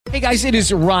Hey guys, it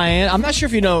is Ryan. I'm not sure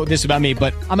if you know this about me,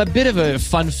 but I'm a bit of a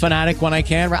fun fanatic when I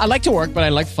can. I like to work, but I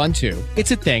like fun too.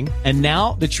 It's a thing. And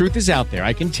now the truth is out there.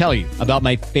 I can tell you about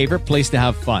my favorite place to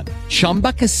have fun.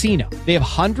 Chumba Casino. They have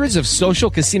hundreds of social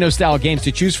casino style games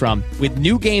to choose from with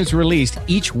new games released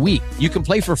each week. You can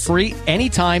play for free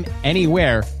anytime,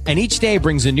 anywhere. And each day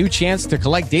brings a new chance to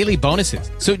collect daily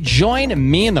bonuses. So join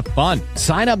me in the fun.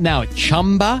 Sign up now at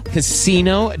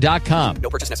ChumbaCasino.com. No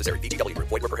purchase necessary. VGW.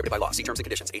 Void where prohibited by law. See terms and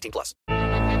conditions. 18+.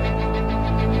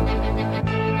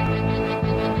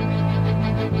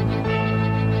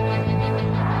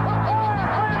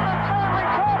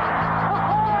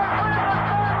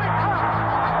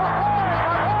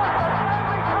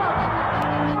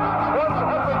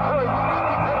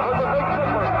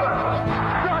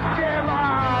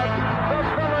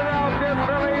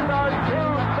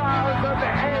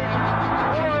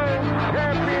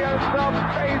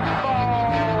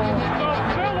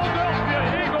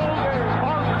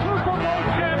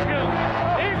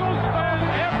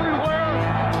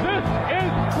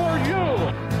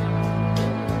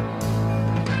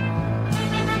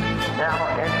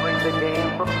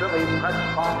 Philly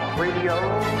Pressbox Radio,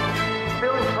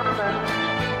 Bill and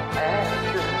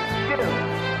Bill and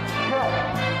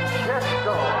Chet.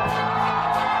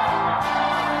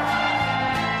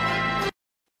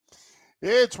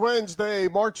 It's Wednesday,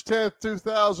 March 10th,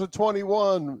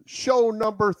 2021, show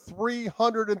number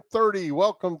 330.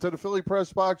 Welcome to the Philly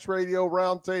Pressbox Radio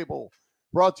Roundtable,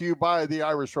 brought to you by the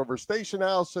Irish Rover Station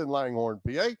House in Langhorne,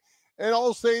 PA, and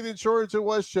Allstate Insurance in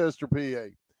Westchester, PA.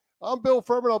 I'm Bill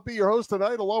Furman. I'll be your host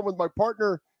tonight, along with my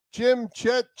partner, Jim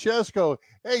Chet Chesko.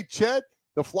 Hey, Chet,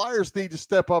 the Flyers need to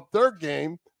step up their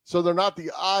game so they're not the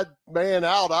odd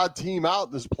team out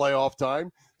in this playoff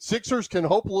time. Sixers can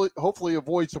hopefully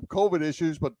avoid some COVID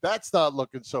issues, but that's not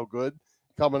looking so good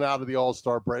coming out of the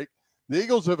All-Star break. The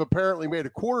Eagles have apparently made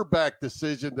a quarterback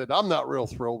decision that I'm not real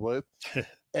thrilled with.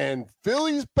 And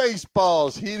Phillies baseball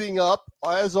is heating up.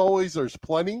 As always, there's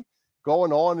plenty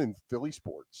going on in Philly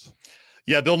sports.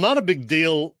 Yeah, Bill, not a big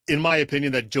deal, in my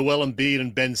opinion, that Joel Embiid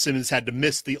and Ben Simmons had to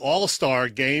miss the All-Star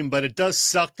game, but it does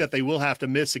suck that they will have to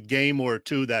miss a game or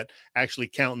two that actually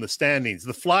count in the standings.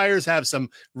 The Flyers have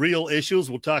some real issues.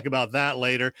 We'll talk about that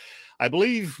later. I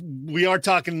believe we are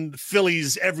talking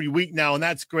Phillies every week now, and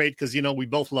that's great because, you know, we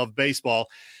both love baseball.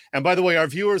 And by the way, our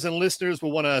viewers and listeners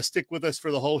will want to stick with us for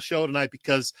the whole show tonight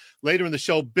because later in the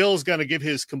show, Bill's going to give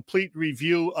his complete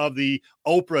review of the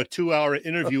Oprah 2-hour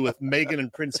interview with Meghan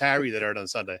and Prince Harry that aired on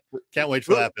Sunday. Can't wait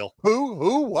for that, Bill.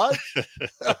 Who, what?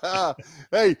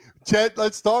 Hey, Chet,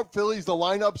 let's talk Phillies. The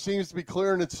lineup seems to be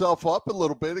clearing itself up a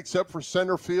little bit, except for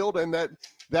center field, and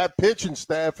that pitching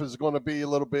staff is going to be a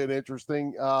little bit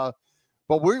interesting.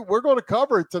 But we're going to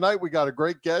cover it tonight. We got a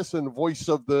great guest and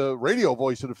the radio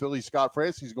voice of the Phillies, Scott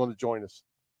Franzke, is going to join us.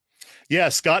 Yeah,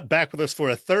 Scott back with us for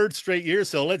a third straight year,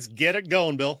 so let's get it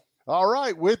going, Bill. All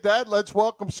right, with that, let's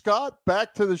welcome Scott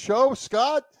back to the show.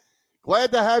 Scott,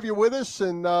 glad to have you with us,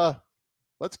 and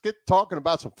let's get talking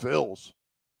about some Phils.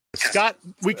 Scott,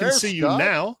 we can see you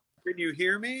now. Can you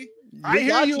hear me? I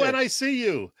hear you and I see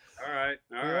you. All right.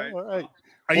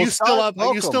 Are you still up?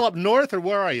 Are you still up north, or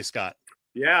where are you, Scott?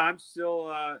 Yeah, I'm still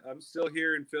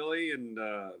here in Philly, and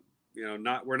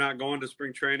we're not going to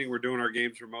spring training. We're doing our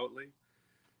games remotely,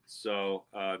 so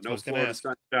no Florida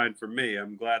sunshine for me.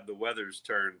 I'm glad the weather's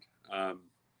turned.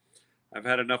 I've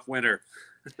had enough winter.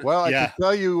 Well, I can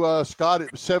tell you, Scott,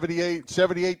 it was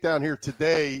 78 down here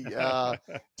today.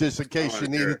 Just in case you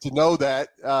needed to know that,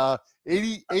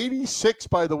 86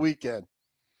 by the weekend.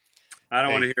 I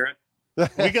don't want to hear it.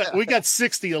 we got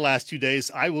 60 the last 2 days.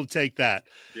 I will take that.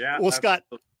 Yeah. Well, Scott,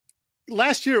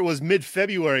 last year it was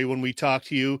mid-February when we talked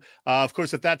to you. Of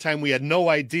course, at that time we had no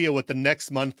idea what the next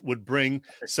month would bring.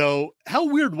 So how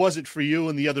weird was it for you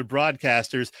and the other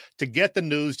broadcasters to get the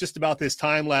news just about this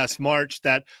time last March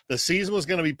that the season was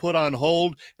going to be put on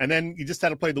hold, and then you just had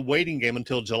to play the waiting game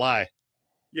until July?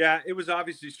 Yeah, it was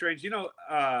obviously strange.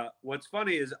 What's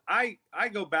funny is I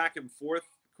go back and forth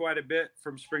quite a bit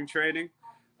from spring training.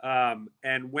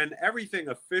 And when everything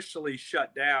officially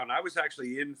shut down, I was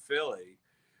actually in Philly,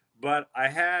 but I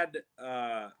had,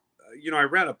 I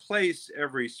rent a place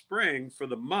every spring for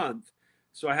the month.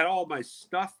 So I had all my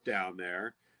stuff down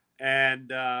there.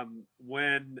 And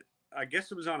when I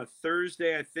guess it was on a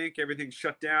Thursday, I think everything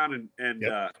shut down and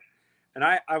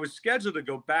I was scheduled to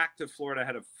go back to Florida. I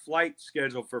had a flight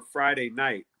scheduled for Friday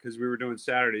night because we were doing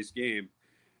Saturday's game.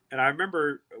 And I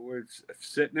remember we're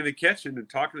sitting in the kitchen and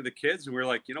talking to the kids, and we were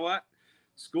like, you know what?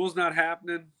 School's not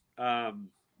happening.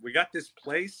 We got this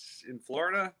place in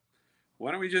Florida.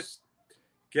 Why don't we just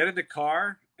get in the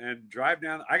car and drive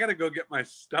down. I got to go get my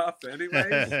stuff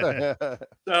anyways.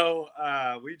 So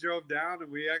we drove down,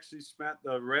 and we actually spent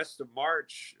the rest of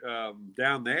March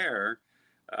down there,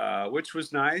 which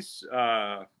was nice.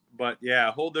 But yeah,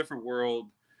 a whole different world.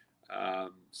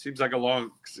 It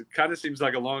kind of seems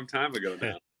like a long time ago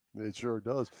now. It sure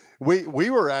does.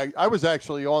 I was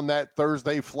actually on that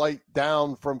Thursday flight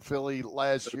down from Philly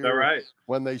last year. Right?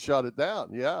 When they shut it down.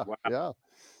 Yeah. Wow.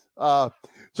 Yeah.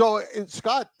 So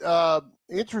Scott,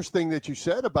 interesting that you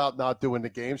said about not doing the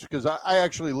games, because I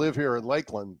actually live here in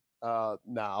Lakeland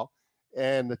now,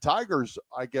 and the Tigers,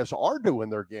 I guess, are doing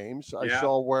their games. I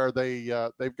saw where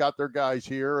they've got their guys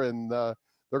here, and they're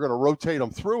going to rotate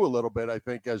them through a little bit, I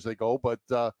think, as they go, but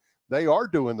they are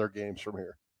doing their games from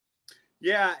here.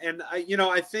 Yeah, and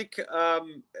I think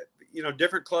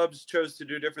different clubs chose to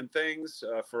do different things.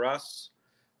 For us,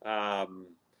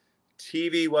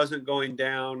 TV wasn't going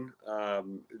down.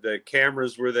 The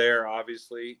cameras were there,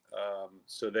 obviously,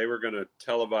 so they were going to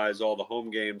televise all the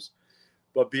home games,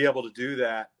 but be able to do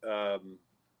that,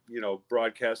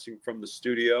 broadcasting from the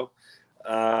studio.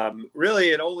 Really,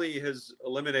 it only has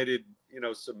eliminated,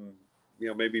 some,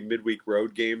 maybe midweek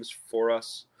road games for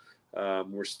us.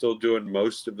 We're still doing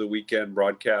most of the weekend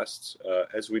broadcasts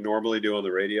as we normally do on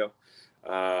the radio.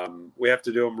 We have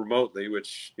to do them remotely,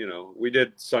 which, we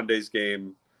did Sunday's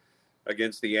game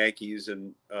against the Yankees,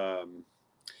 and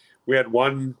we had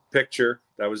one picture.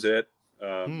 That was it,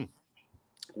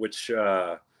 which,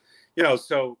 so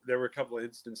there were a couple of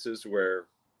instances where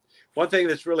one thing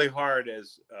that's really hard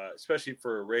is, especially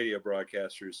for radio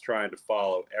broadcasters, trying to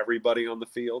follow everybody on the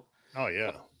field. Oh,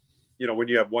 yeah. When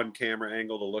you have one camera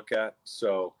angle to look at.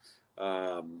 So,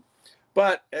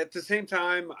 but at the same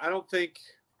time, I don't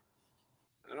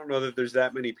know that there's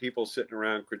that many people sitting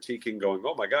around critiquing going,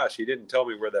 oh my gosh, he didn't tell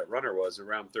me where that runner was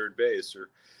around third base or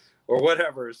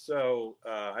whatever. So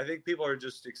I think people are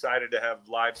just excited to have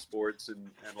live sports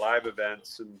and live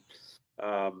events and,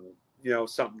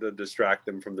 something to distract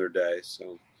them from their day.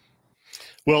 So.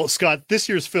 Well, Scott, this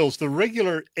year's Phils, the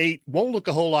regular 8 won't look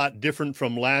a whole lot different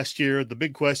from last year. The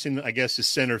big question, I guess, is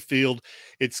center field.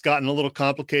 It's gotten a little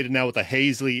complicated now with a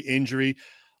Hazley injury.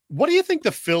 What do you think the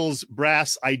Phils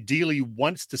brass ideally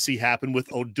wants to see happen with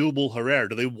Odubel Herrera?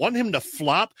 Do they want him to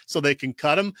flop so they can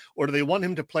cut him, or do they want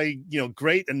him to play,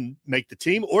 great and make the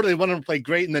team, or do they want him to play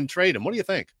great and then trade him? What do you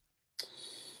think?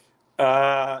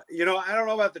 I don't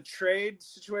know about the trade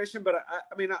situation, but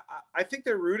I think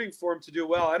they're rooting for him to do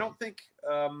well. I don't think,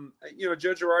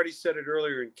 Joe Girardi said it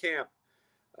earlier in camp.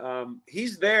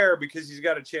 He's there because he's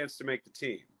got a chance to make the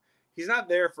team. He's not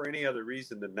there for any other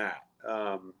reason than that.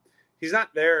 He's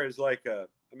not there as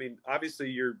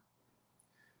obviously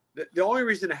the only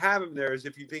reason to have him there is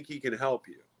if you think he can help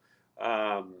you.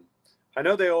 I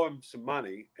know they owe him some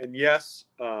money, and yes,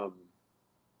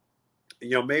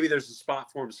 maybe there's a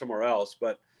spot for him somewhere else,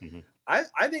 but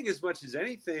I think as much as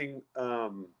anything,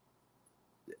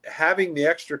 having the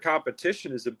extra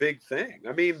competition is a big thing.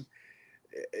 I mean,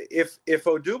 if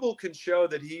Odubel can show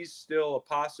that he's still a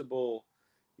possible,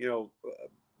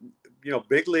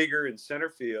 big leaguer in center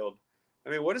field, I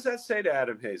mean, what does that say to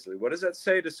Adam Hazley? What does that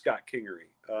say to Scott Kingery?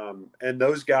 And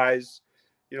those guys,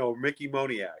 Mickey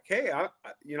Moniak, hey, I'm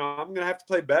going to have to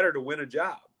play better to win a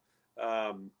job.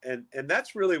 And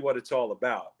that's really what it's all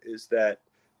about, is that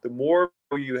the more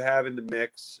you have in the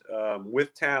mix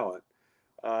with talent,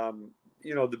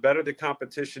 the better the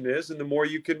competition is and the more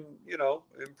you can,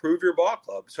 improve your ball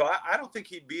club. So I don't think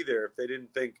he'd be there if they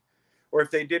didn't think, or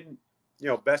if they didn't,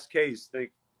 best case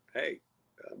think, hey,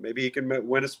 maybe he can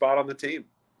win a spot on the team.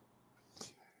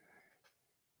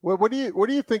 Well, what do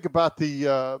you think about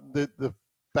the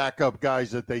backup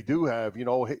guys that they do have?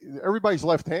 Everybody's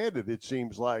left-handed, it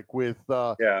seems like, with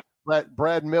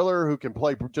Brad Miller, who can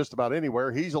play just about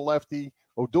anywhere. He's a lefty.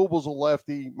 Odubel's a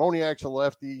lefty. Moniak's a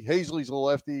lefty. Hazley's a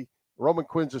lefty. Roman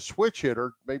Quinn's a switch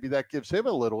hitter. Maybe that gives him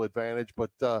a little advantage. But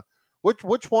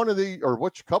which one of the, or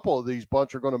which couple of these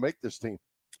bunch are going to make this team?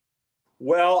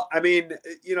 Well, I mean,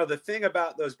 the thing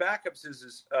about those backups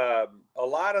is a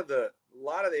lot of the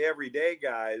everyday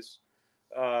guys,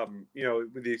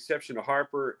 with the exception of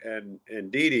Harper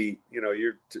and Didi,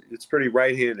 it's pretty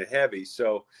right-handed heavy.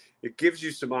 So it gives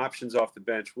you some options off the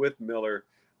bench with Miller,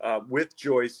 with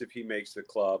Joyce if he makes the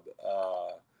club,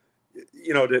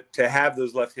 to have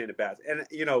those left-handed bats. And,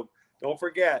 don't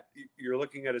forget, you're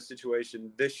looking at a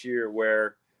situation this year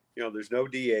where, there's no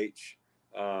DH.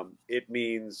 It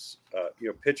means,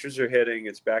 pitchers are hitting.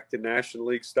 It's back to National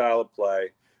League style of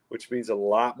play, which means a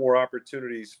lot more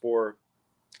opportunities for,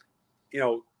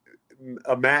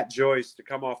 a Matt Joyce to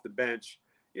come off the bench,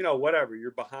 whatever,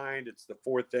 you're behind, it's the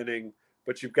fourth inning,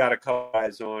 but you've got a couple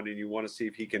eyes on, and you want to see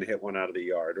if he can hit one out of the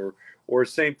yard, or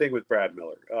same thing with Brad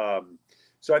Miller.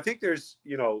 So I think there's,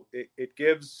 it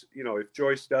gives, if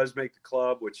Joyce does make the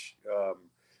club, which,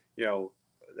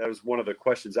 that was one of the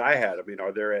questions I had. I mean,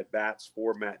 are there at bats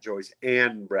for Matt Joyce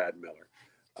and Brad Miller?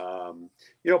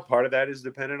 Part of that is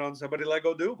dependent on somebody like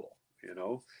Odubel.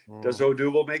 Does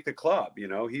Odubel make the club?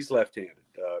 He's left-handed.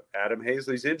 Adam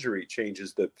Hazley's injury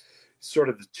changes the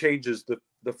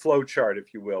flow chart,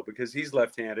 if you will, because he's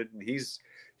left-handed and he's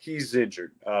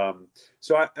injured.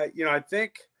 So I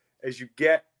think as you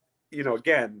get,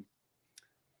 again,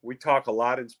 we talk a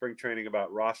lot in spring training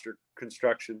about roster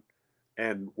construction,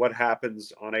 and what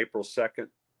happens on April 2nd.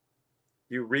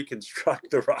 You reconstruct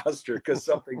the roster because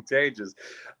something changes.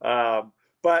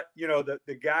 But,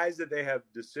 the guys that they have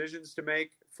decisions to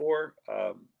make for,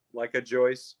 like a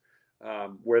Joyce,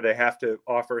 where they have to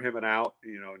offer him an out,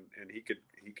 and he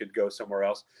could go somewhere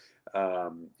else.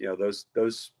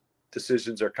 Those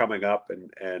decisions are coming up.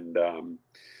 And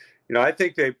I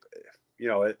think they,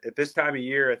 at this time of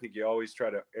year, I think you always try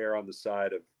to err on the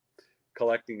side of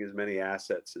collecting as many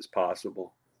assets as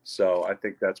possible. So I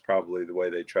think that's probably the way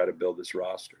they try to build this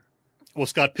roster. Well,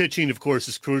 Scott, pitching, of course,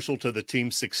 is crucial to the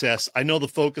team's success. I know the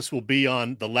focus will be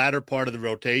on the latter part of the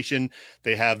rotation.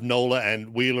 They have Nola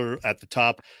and Wheeler at the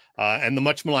top, and the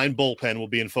much maligned bullpen will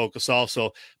be in focus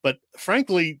also. But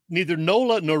frankly, neither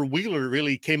Nola nor Wheeler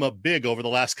really came up big over the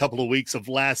last couple of weeks of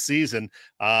last season.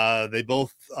 They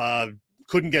both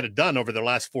couldn't get it done over their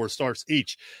last 4 starts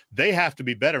each. They have to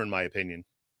be better, in my opinion.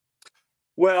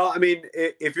 Well, I mean,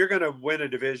 if you're going to win a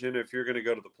division, if you're going to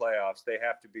go to the playoffs, they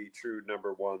have to be true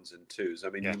number 1s and 2s. I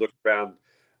mean, You look around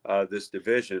this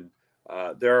division,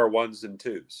 there are 1s and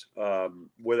 2s,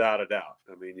 without a doubt.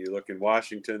 I mean, you look in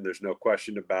Washington, there's no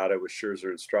question about it with Scherzer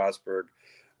and Strasburg.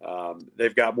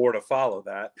 They've got more to follow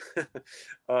that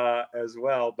as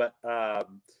well. But,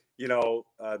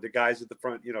 the guys at the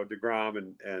front, DeGrom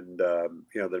and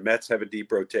the Mets have a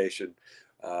deep rotation.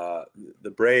 The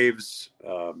Braves,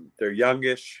 they're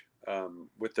youngish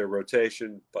with their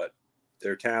rotation, but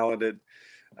they're talented.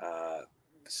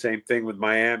 Same thing with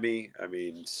Miami. I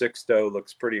mean, Sixto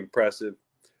looks pretty impressive.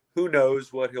 Who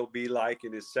knows what he'll be like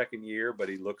in his second year, but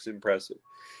he looks impressive.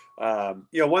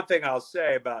 One thing I'll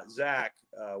say about Zach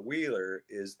Wheeler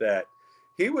is that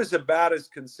he was about as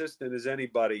consistent as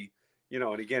anybody,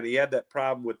 and again, he had that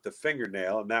problem with the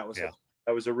fingernail, and that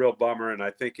was a real bummer, and I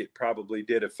think it probably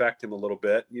did affect him a little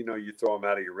bit. You throw him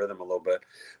out of your rhythm a little bit.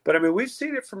 But, I mean, we've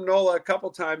seen it from Nola a couple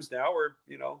times now where,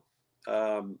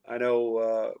 I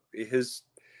know his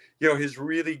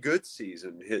really good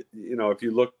season, if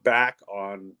you look back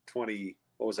on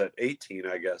 18,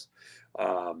 I guess,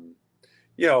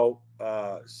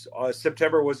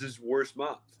 September was his worst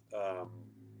month.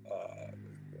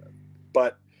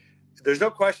 But there's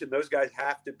no question those guys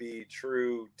have to be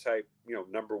true type,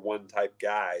 number 1 type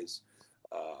guys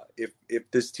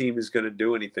if this team is going to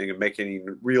do anything and make any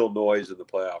real noise in the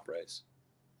playoff race.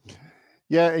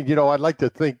 Yeah, and I'd like to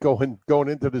think going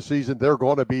into the season they're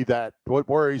going to be that. What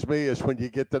worries me is when you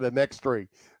get to the next 3.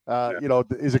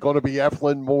 Is it going to be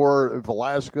Eflin, Moore,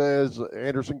 Velasquez,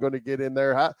 Anderson going to get in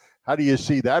there? How do you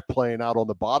see that playing out on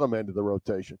the bottom end of the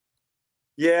rotation?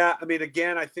 Yeah, I mean,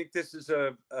 again, I think this is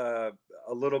a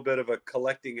little bit of a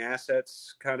collecting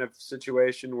assets kind of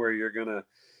situation where you're going to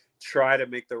try to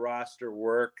make the roster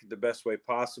work the best way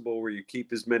possible, where you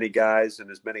keep as many guys and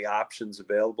as many options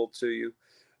available to you.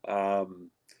 I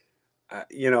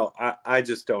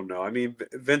just don't know. I mean,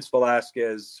 Vince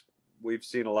Velasquez, we've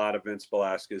seen a lot of Vince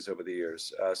Velasquez over the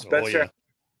years.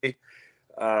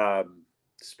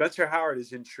 Spencer Howard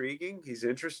is intriguing. He's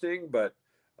interesting, but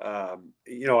I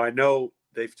know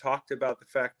they've talked about the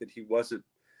fact that he wasn't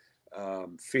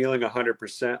feeling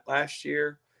 100% last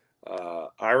year.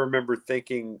 I remember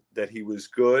thinking that he was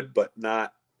good, but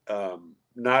not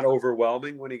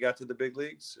overwhelming when he got to the big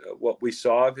leagues. What we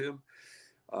saw of him,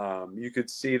 you could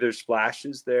see there's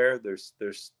flashes there.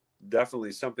 There's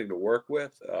definitely something to work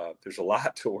with. There's a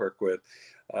lot to work with,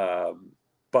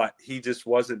 but he just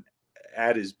wasn't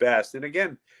at his best. And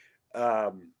again,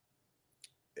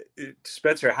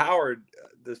 Spencer Howard,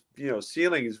 the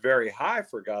ceiling is very high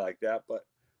for a guy like that, but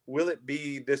will it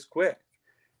be this quick?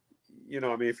 I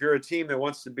mean, if you're a team that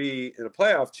wants to be in a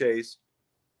playoff chase,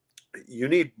 you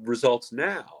need results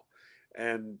now.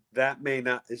 And that may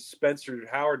not, Spencer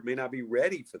Howard may not be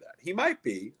ready for that. He might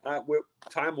be.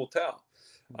 Time will tell.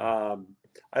 I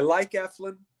like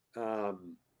Eflin.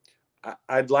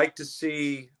 I'd like to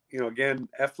see, again,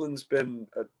 Eflin's been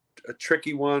a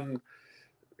tricky one.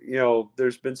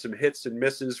 there's been some hits and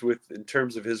misses in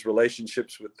terms of his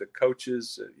relationships with the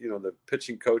coaches, the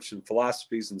pitching coach and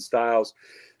philosophies and styles.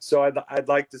 So I'd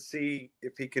like to see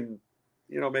if he can,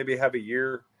 maybe have a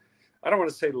year. I don't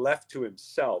want to say left to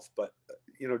himself, but,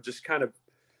 just kind of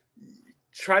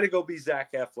try to go be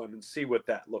Zach Eflin and see what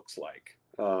that looks like.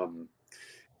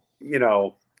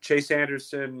 Chase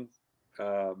Anderson,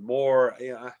 Moore,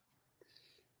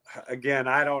 again,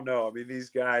 I don't know. I mean, these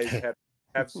guys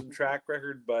have some track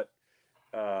record, but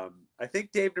I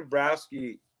think Dave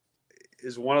Dombrowski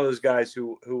is one of those guys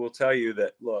who will tell you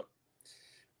that, look,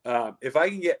 if I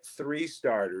can get 3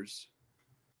 starters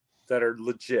that are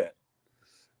legit,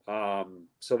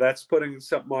 so that's putting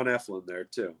something on Eflin there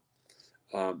too.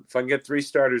 If I can get 3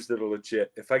 starters that are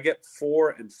legit, if I get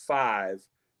 4 and 5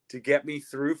 to get me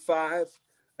through 5,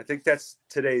 I think that's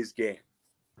today's game.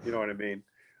 You know what I mean?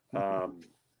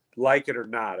 Like it or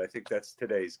not, I think that's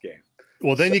today's game.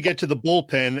 Well, then you get to the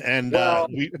bullpen, and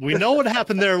we know what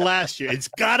happened there last year. It's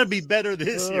got to be better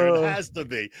this year. It has to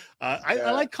be.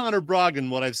 I like Connor Brogdon,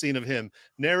 what I've seen of him.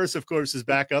 Neris, of course, is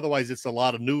back. Otherwise, it's a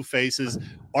lot of new faces.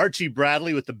 Archie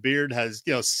Bradley with the beard has,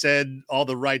 said all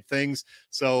the right things.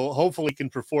 So hopefully he can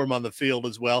perform on the field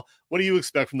as well. What do you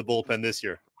expect from the bullpen this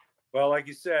year? Well, like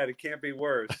you said, it can't be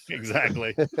worse.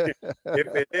 Exactly. If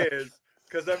it is.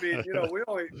 Because, I mean, we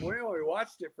only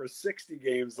watched it for 60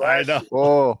 games last year.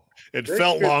 Oh, it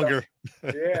felt longer.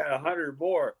 100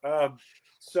 more.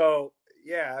 So,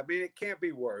 yeah, I mean, it can't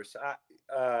be worse.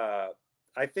 I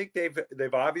think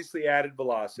they've obviously added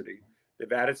velocity.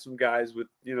 They've added some guys with,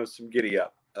 some giddy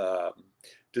up.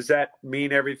 Does that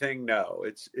mean everything? No.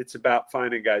 It's about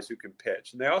finding guys who can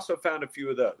pitch. And they also found a few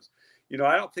of those.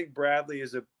 I don't think Bradley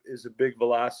is a big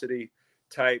velocity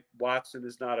type. Watson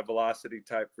is not a velocity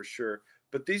type for sure.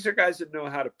 But these are guys that know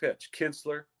how to pitch.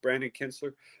 Brandon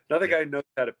Kinsler, another guy who knows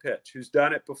how to pitch, who's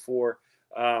done it before.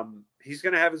 He's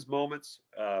going to have his moments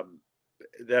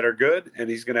that are good, and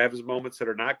he's going to have his moments that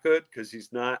are not good because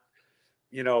he's not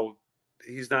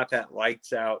that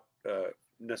lights out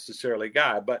necessarily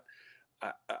guy. But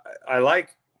I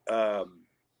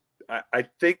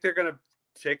think they're going to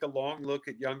take a long look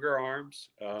at younger arms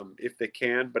if they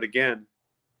can. But again,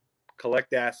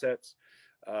 collect assets.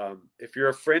 If you're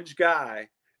a fringe guy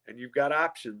and you've got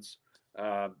options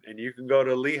and you can go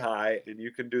to Lehigh and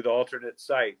you can do the alternate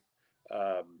site,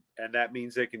 and that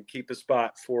means they can keep a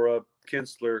spot for a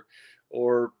Kinsler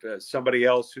or somebody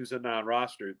else who's a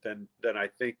non-roster, then I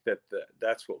think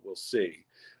that's what we'll see,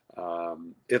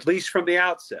 at least from the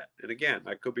outset. And again,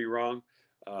 I could be wrong.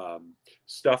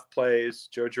 Stuff plays.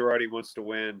 Joe Girardi wants to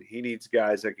win. He needs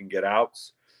guys that can get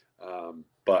outs.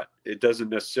 But it doesn't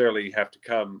necessarily have to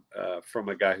come from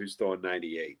a guy who's throwing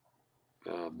 98.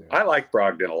 I like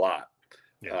Brogdon a lot.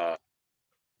 Yeah.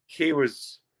 He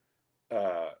was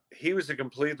a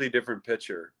completely different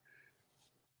pitcher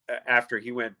after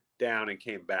he went down and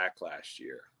came back last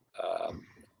year.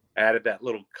 Added that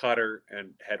little cutter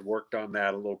and had worked on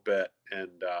that a little bit, and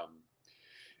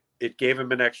it gave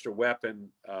him an extra weapon.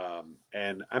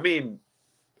 And I mean,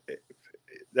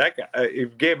 that guy,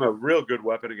 it gave him a real good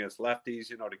weapon against lefties,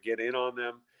 to get in on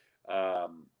them.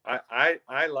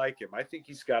 I like him. I think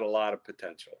he's got a lot of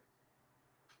potential.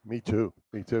 Me too.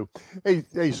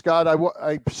 Hey, Scott,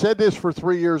 I said this for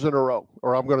 3 years in a row,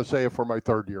 or I'm going to say it for my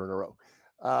 3rd year in a row.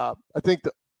 I think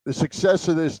the success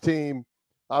of this team,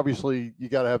 obviously you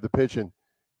got to have the pitching,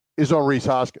 is on Rhys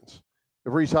Hoskins.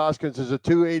 If Rhys Hoskins is a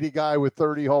 280 guy with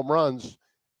 30 home runs,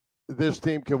 this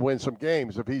team can win some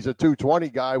games. If he's a 220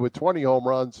 guy with 20 home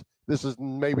runs, this is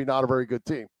maybe not a very good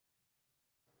team.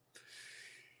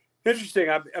 Interesting.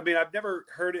 I mean, I've never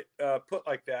heard it put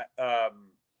like that.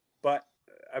 But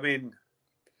I mean,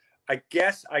 I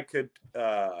guess I could.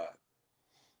 I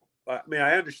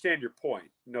understand your point,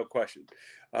 no question.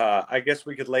 I guess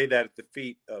we could lay that at the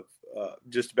feet of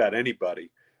just about anybody,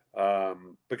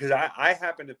 because I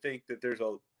happen to think that there's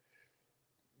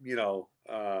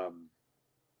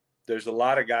a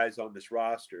lot of guys on this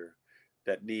roster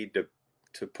that need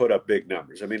to put up big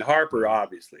numbers. I mean, Harper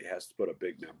obviously has to put up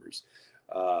big numbers.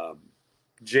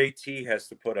 JT has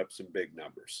to put up some big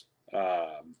numbers.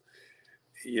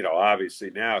 Obviously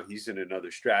now he's in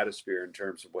another stratosphere in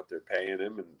terms of what they're paying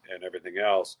him and everything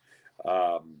else.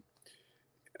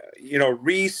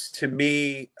 Rhys, to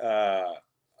me,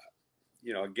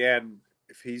 again,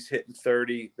 if he's hitting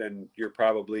 30, then you're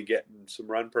probably getting some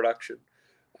run production.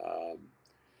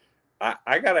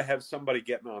 I got to have somebody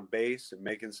getting on base and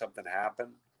making something happen.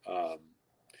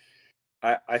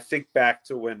 I think back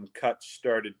to when Kutch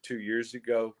started 2 years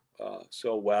ago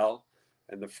so well,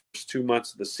 and the first 2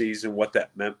 months of the season, what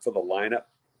that meant for the lineup.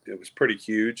 It was pretty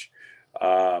huge.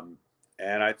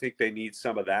 And I think they need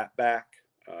some of that back.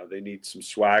 They need some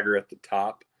swagger at the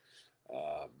top.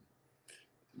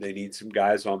 They need some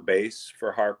guys on base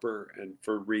for Harper and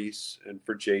for Reese and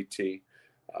for JT.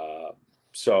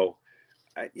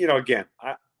 Again,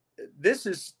 this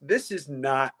is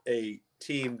not a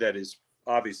team that is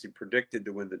obviously predicted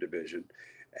to win the division.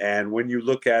 And when you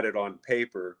look at it on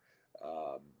paper,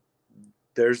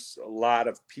 there's a lot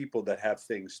of people that have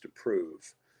things to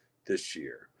prove this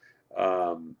year.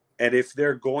 And if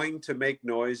they're going to make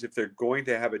noise, if they're going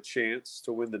to have a chance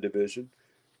to win the division,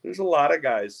 there's a lot of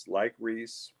guys like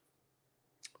Reese,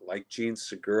 like Gene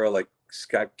Segura, like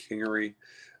Scott Kingery,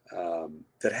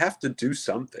 that have to do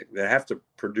something. They have to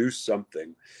produce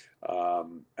something.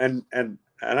 And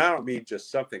I don't mean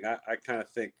just something. I kind of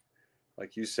think,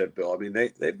 like you said, Bill, I mean,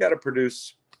 they've got to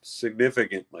produce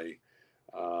significantly.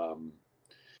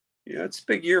 It's a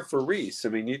big year for Reese. I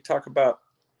mean, you talk about,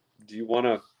 do you want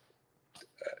to,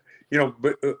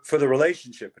 for the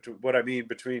relationship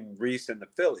between Reese and the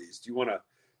Phillies, do you want to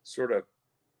sort of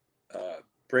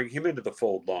bring him into the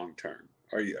fold long term?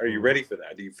 Are you ready for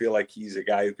that? Do you feel like he's a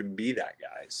guy who can be that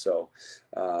guy? So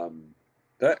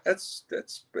it's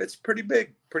pretty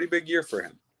big year for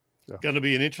him. Going to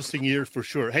be an interesting year for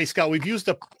sure. Hey, Scott, we've used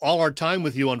up all our time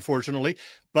with you, unfortunately,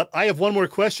 but I have one more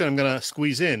question I'm going to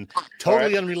squeeze in,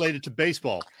 totally unrelated to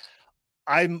baseball.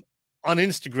 I'm on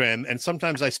Instagram, and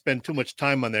sometimes I spend too much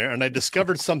time on there, and I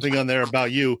discovered something on there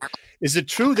about you. Is it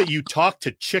true that you talk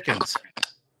to chickens?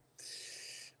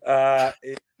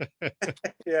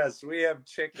 Yes, we have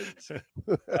chickens.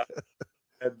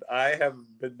 And I have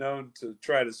been known to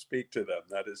try to speak to them.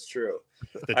 That is true.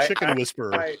 The chicken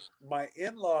whisperer. My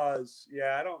in-laws,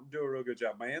 I don't do a real good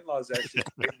job. My in-laws actually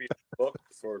gave me a book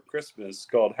for Christmas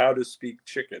called How to Speak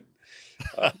Chicken.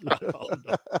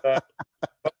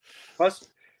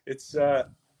 It's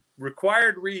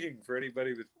required reading for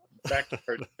anybody with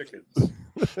backyard chickens.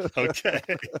 Okay.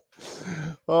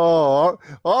 Oh,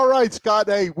 all right, Scott.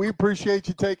 Hey, we appreciate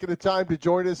you taking the time to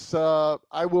join us.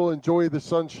 I will enjoy the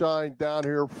sunshine down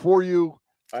here for you.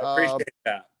 I appreciate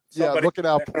that. Looking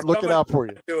out for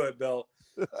you. Do it, Bill.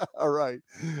 All right.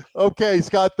 Okay,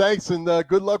 Scott, thanks, and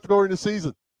good luck during the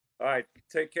season. All right.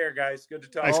 Take care, guys. Good to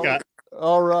talk. Bye, Scott.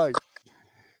 All right.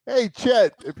 Hey,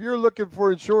 Chet, if you're looking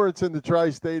for insurance in the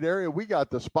tri-state area, we got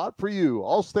the spot for you.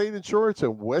 Allstate Insurance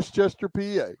in Westchester,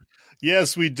 PA.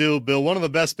 Yes, we do, Bill. One of the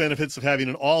best benefits of having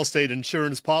an Allstate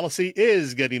insurance policy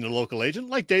is getting a local agent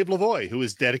like Dave Lavoie, who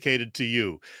is dedicated to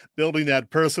you. Building that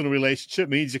personal relationship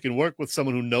means you can work with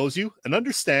someone who knows you and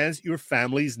understands your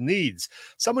family's needs.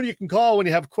 Someone you can call when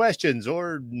you have questions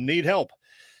or need help.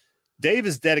 Dave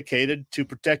is dedicated to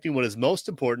protecting what is most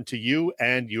important to you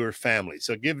and your family.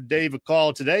 So give Dave a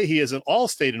call today. He is an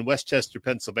Allstate in Westchester,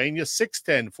 Pennsylvania,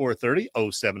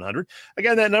 610-430-0700.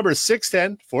 Again, that number is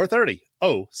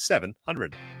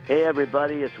 610-430-0700. Hey,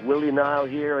 everybody, it's Willie Nile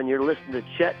here, and you're listening to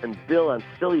Chet and Bill on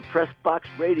Philly Pressbox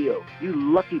Radio. You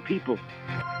lucky people.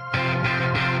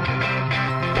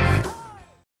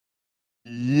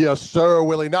 Yes, sir,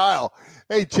 Willie Nile.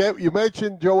 Hey, Chet, you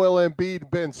mentioned Joel Embiid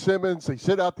and Ben Simmons. They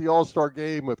sit out the All-Star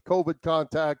game with COVID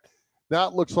contact. Now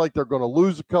it looks like they're going to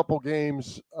lose a couple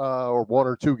games or one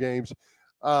or two games.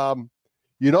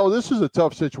 This is a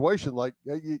tough situation. Like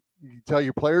you tell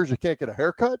your players you can't get a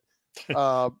haircut.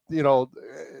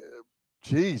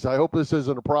 Geez, I hope this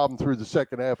isn't a problem through the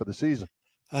second half of the season.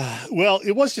 Well,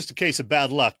 it was just a case of bad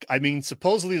luck. I mean,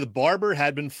 supposedly the barber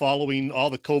had been following all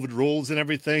the COVID rules and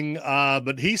everything,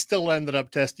 but he still ended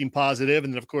up testing positive.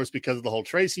 And then, of course, because of the whole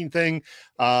tracing thing,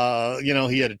 he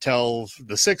had to tell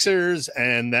the Sixers,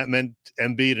 and that meant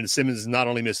Embiid and Simmons not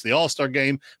only missed the All-Star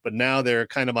game, but now they're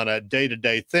kind of on a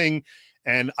day-to-day thing.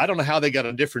 And I don't know how they got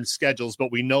on different schedules, but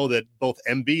we know that both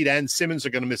Embiid and Simmons are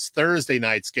going to miss Thursday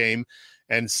night's game.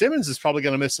 And Simmons is probably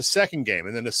going to miss the second game.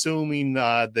 And then assuming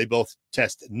they both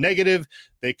test negative,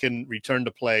 they can return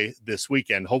to play this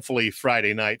weekend, hopefully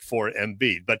Friday night for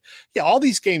Embiid. But, all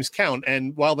these games count.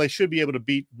 And while they should be able to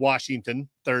beat Washington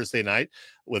Thursday night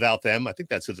without them, I think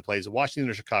that's who the plays, Washington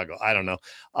or Chicago. I don't know.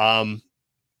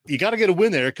 You got to get a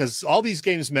win there because all these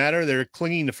games matter. They're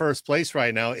clinging to first place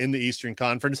right now in the Eastern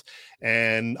Conference.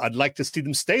 And I'd like to see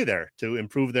them stay there to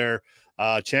improve their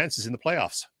chances in the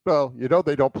playoffs. Well,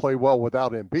 they don't play well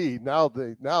without Embiid. Now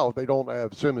they don't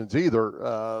have Simmons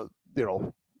either.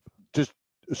 Just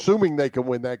assuming they can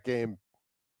win that game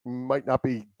might not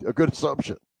be a good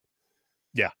assumption.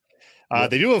 Yeah.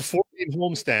 They do have a 4-game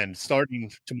homestand starting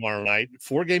tomorrow night,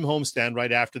 4-game homestand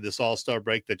right after this All-Star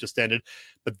break that just ended.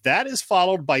 But that is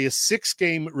followed by a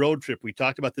 6-game road trip. We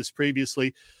talked about this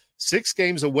previously. 6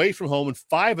 games away from home and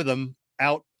 5 of them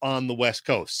out on the West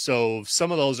Coast. So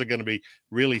some of those are going to be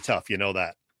really tough. You know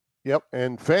that. Yep,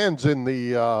 and fans in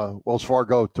the Wells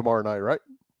Fargo tomorrow night, right?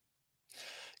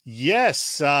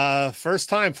 Yes, first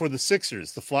time for the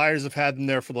Sixers. The Flyers have had them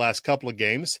there for the last couple of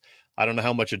games. I don't know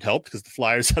how much it helped because the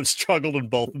Flyers have struggled in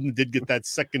both of them. Did get that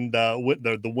second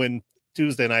the win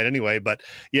Tuesday night anyway. But,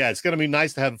 yeah, it's going to be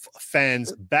nice to have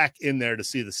fans back in there to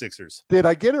see the Sixers. Did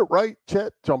I get it right,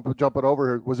 Chet? Jumping over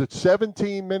here. Was it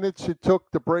 17 minutes it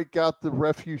took to break out the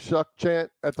ref you suck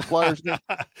chant at the Flyers game?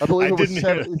 I believe it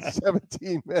was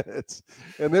 17 minutes.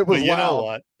 And it was you loud. Know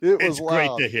what? It's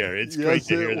great to hear. It's great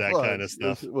to hear that kind of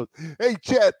stuff. Yes, hey,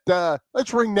 Chet,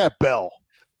 let's ring that bell.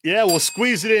 Yeah, we'll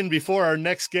squeeze it in before our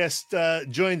next guest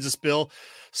joins us, Bill.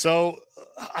 So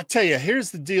I tell you, here's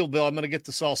the deal, Bill. I'm going to get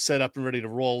this all set up and ready to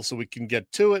roll so we can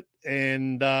get to it.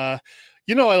 And, I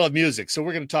love music. So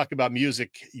we're going to talk about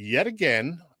music yet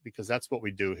again, because that's what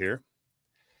we do here.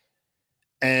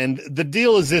 And the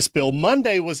deal is this, Bill.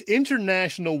 Monday was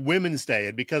International Women's Day.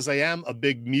 And because I am a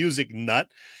big music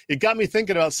nut, it got me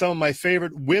thinking about some of my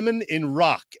favorite women in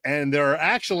rock. And there are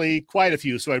actually quite a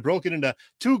few. So I broke it into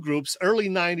two groups, early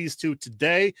 90s to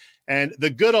today, and the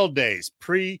good old days,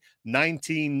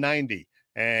 pre-1990.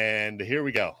 And here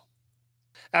we go.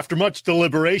 After much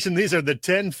deliberation, these are the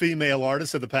 10 female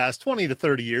artists of the past 20 to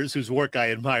 30 years whose work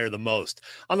I admire the most.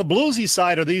 On the bluesy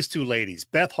side are these two ladies,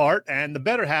 Beth Hart and the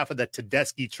better half of the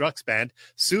Tedeschi Trucks Band,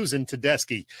 Susan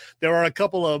Tedeschi. There are a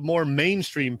couple of more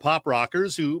mainstream pop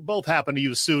rockers who both happen to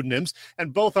use pseudonyms,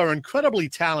 and both are incredibly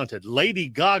talented. Lady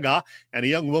Gaga and a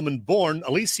young woman born,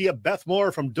 Alicia Beth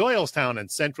Moore from Doylestown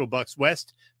and Central Bucks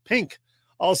West, Pink.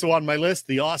 Also on my list,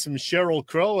 the awesome Sheryl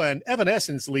Crow and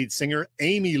Evanescence lead singer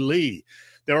Amy Lee.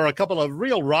 There are a couple of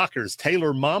real rockers,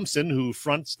 Taylor Momsen, who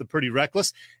fronts the Pretty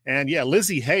Reckless, and,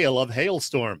 Lizzie Hale of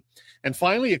Hailstorm. And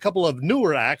finally, a couple of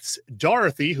newer acts,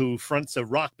 Dorothy, who fronts a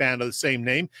rock band of the same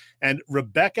name, and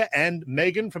Rebecca and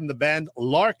Megan from the band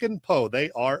Larkin Poe. They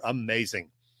are amazing.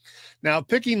 Now,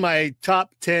 picking my top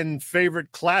 10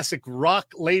 favorite classic rock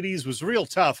ladies was real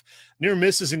tough. Near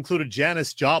misses included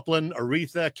Janis Joplin,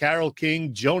 Aretha, Carole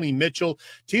King, Joni Mitchell,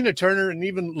 Tina Turner, and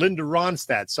even Linda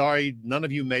Ronstadt. Sorry, none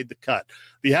of you made the cut.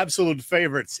 The absolute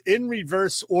favorites, in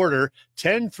reverse order,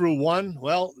 10 through 1.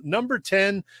 Well, number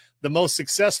 10, the most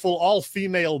successful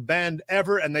all-female band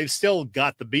ever, and they've still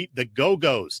got the beat, the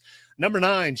Go-Go's. Number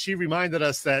 9, she reminded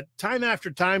us that time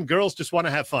after time, girls just want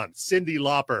to have fun, Cyndi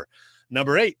Lauper.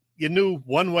 Number 8, you knew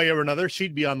one way or another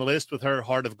she'd be on the list with her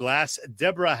Heart of Glass,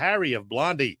 Deborah Harry of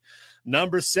Blondie.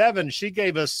 Number 7, she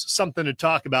gave us something to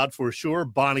talk about for sure,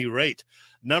 Bonnie Raitt.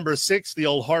 Number 6, the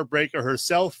old heartbreaker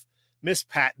herself, Miss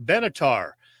Pat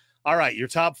Benatar. All right, your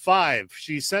top 5.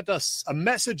 She sent us a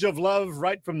message of love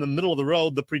right from the middle of the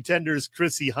road, the Pretenders'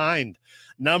 Chrissie Hynde.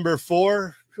 Number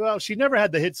 4, well, she never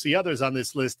had the hits the others on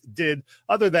this list did,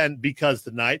 other than Because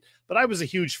the Night, but I was a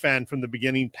huge fan from the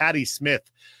beginning, Patti Smith.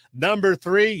 Number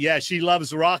 3, she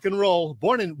loves rock and roll.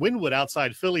 Born in Wynwood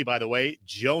outside Philly, by the way,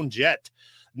 Joan Jett.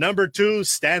 Number 2,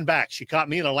 Stand Back. She caught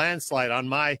me in a landslide on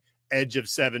my edge of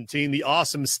 17, the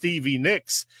awesome Stevie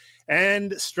Nicks.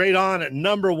 And straight on at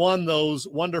number 1, those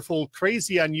wonderful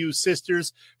Crazy on You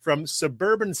sisters from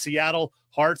suburban Seattle,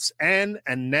 Hearts, Ann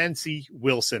and Nancy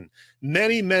Wilson.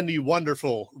 Many, many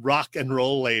wonderful rock and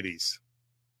roll ladies.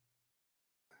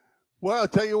 Well, I'll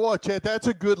tell you what, Chet, that's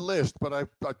a good list, but I'm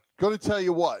going to tell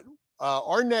you what.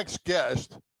 Our next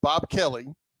guest, Bob Kelly,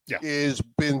 has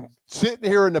been sitting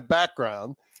here in the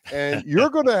background, and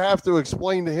you're going to have to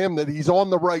explain to him that he's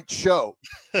on the right show,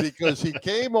 because he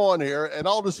came on here, and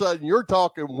all of a sudden you're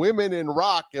talking women in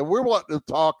rock, and we're wanting to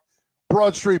talk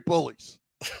Broad Street Bullies.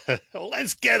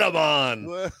 Let's get him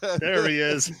on. There he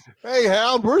is. Hey,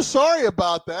 Hound, we're sorry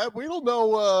about that. We don't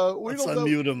know. Let's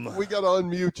unmute him. We got to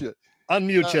unmute you.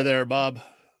 Unmute you there, Bob.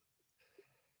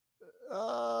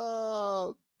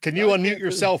 Can you unmute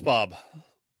yourself, Bob?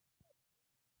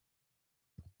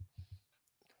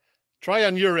 Try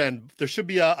on your end. There should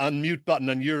be a unmute button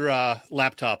on your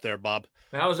laptop there, Bob.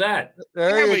 How's that?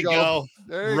 There we go.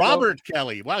 Robert go.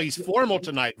 Kelly. Wow, he's formal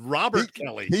tonight. Robert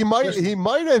Kelly. He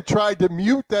might have tried to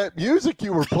mute that music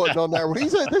you were putting on there. He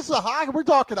said, "This is a hockey. We're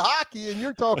talking hockey, and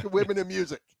you're talking women in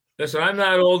music." Listen, I'm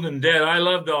not old and dead. I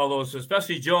loved all those,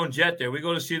 especially Joan Jett. There, we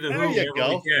go to see the Who every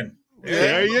weekend.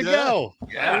 There you go.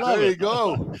 Yeah, I love there it. you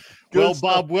go. Well,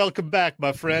 Bob, welcome back,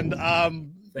 my friend.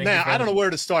 Now, I don't know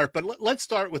where to start, but let's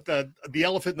start with the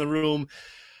elephant in the room,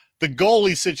 the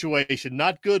goalie situation.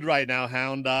 Not good right now,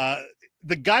 Hound.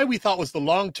 The guy we thought was the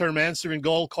long-term answer in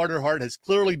goal, Carter Hart, has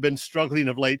clearly been struggling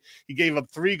of late. He gave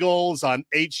up 3 goals on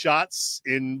 8 shots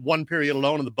in one period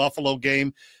alone in the Buffalo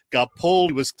game. Got pulled.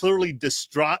 He was clearly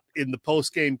distraught in the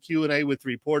post-game Q&A with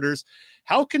reporters.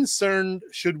 How concerned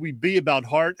should we be about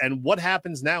Hart, and what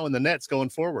happens now in the Nets going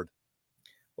forward?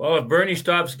 Well, if Bernie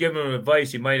stops giving him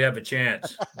advice, he might have a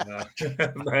chance.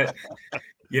 But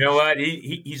you know what?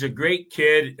 He's a great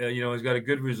kid. He's got a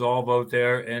good resolve out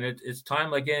there, and it's time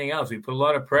like anything else. We put a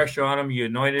lot of pressure on him. You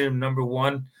anointed him number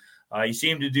one. He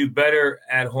seemed to do better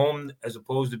at home as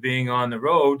opposed to being on the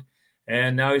road,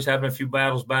 and now he's having a few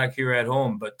battles back here at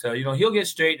home. But, he'll get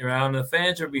straightened around. The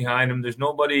fans are behind him. There's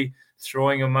nobody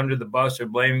throwing him under the bus or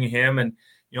blaming him. And,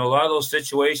 a lot of those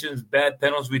situations, bad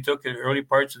penalties we took in early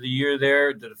parts of the year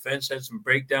there, the defense had some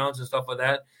breakdowns and stuff like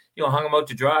that, hung them out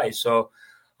to dry. So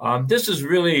this is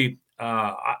really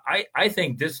I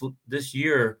think this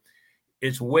year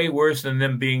it's way worse than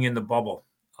them being in the bubble.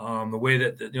 The way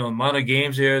that, the amount of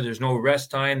games there's no rest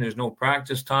time, there's no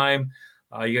practice time.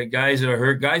 You got guys that are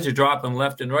hurt. Guys are dropping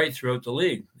left and right throughout the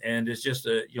league. And it's just,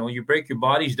 you break your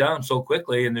bodies down so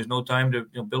quickly and there's no time to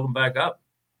build them back up.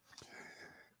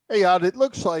 Hey, it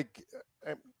looks like,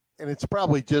 and it's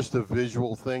probably just a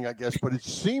visual thing, I guess, but it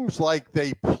seems like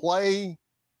they play,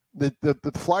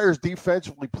 the Flyers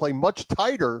defensively play much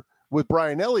tighter with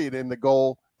Brian Elliott in the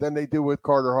goal than they do with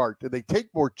Carter Hart. Do they take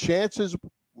more chances?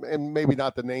 And maybe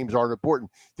not, the names aren't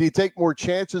important. Do you take more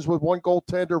chances with one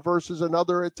goaltender versus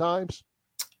another at times?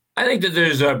 I think that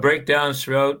there's breakdowns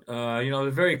throughout.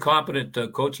 The very competent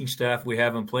coaching staff we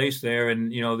have in place there, and,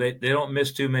 they don't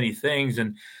miss too many things.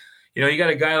 And, you got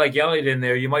a guy like Elliott in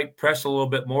there, you might press a little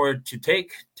bit more to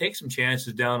take some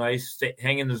chances down ice,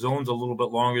 hang in the zones a little bit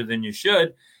longer than you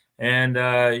should. And,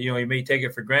 you may take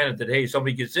it for granted that, hey,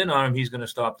 somebody gets in on him, he's going to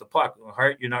stop the puck.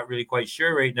 Hart, you're not really quite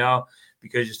sure right now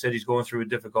because you said he's going through a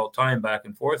difficult time back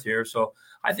and forth here. So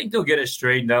I think they'll get it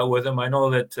straightened out with him. I know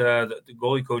that the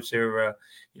goalie coach there,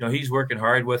 he's working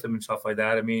hard with him and stuff like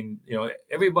that. I mean,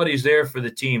 everybody's there for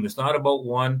the team. It's not about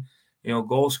one,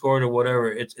 goal scored or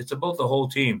whatever. It's about the whole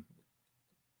team.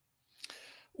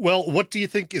 Well, what do you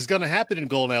think is going to happen in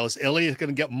goal now? Is Elliott going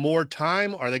to get more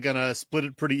time? Are they going to split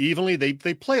it pretty evenly? They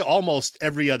play almost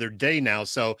every other day now.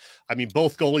 So, I mean,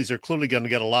 both goalies are clearly going to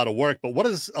get a lot of work. But what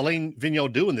does Alain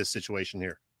Vigneault do in this situation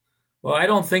here? Well, I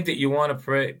don't think that you want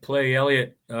to play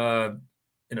Elliott in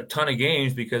a ton of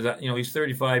games because, he's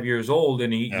 35 years old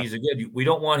and he's a good – we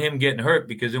don't want him getting hurt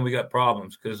because then we got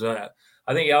problems. Because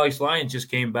I think Alex Lyons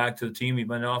just came back to the team. He's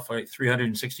been off for like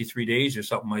 363 days or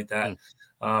something like that.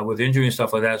 With injury and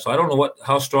stuff like that. So I don't know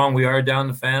how strong we are down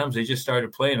the Phantoms. They just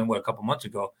started playing them, a couple months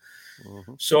ago.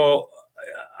 Mm-hmm. So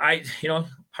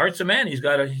Hart's a man. He's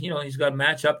got to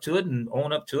match up to it and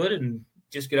own up to it and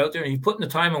just get out there. And he's putting the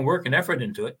time and work and effort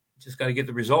into it. Just got to get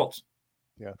the results.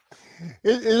 Yeah.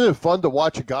 Isn't it fun to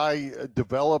watch a guy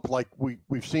develop like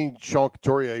we've seen Sean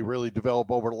Couturier really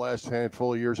develop over the last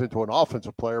handful of years into an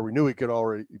offensive player? We knew he could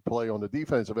already play on the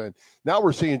defensive end. Now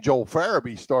we're seeing Joel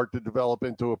Farabee start to develop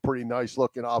into a pretty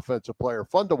nice-looking offensive player.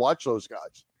 Fun to watch those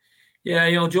guys. Yeah,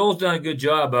 Joel's done a good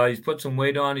job. He's put some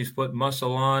weight on. He's put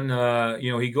muscle on.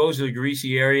 He goes to the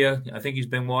greasy area. I think he's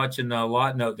been watching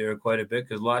Lawton out there quite a bit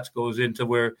because Lotz goes into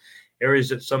where – areas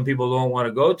that some people don't want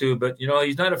to go to, but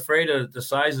he's not afraid of the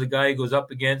size of the guy he goes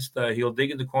up against. He'll dig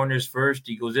in the corners first.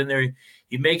 He goes in there.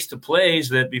 He makes the plays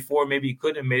that before maybe he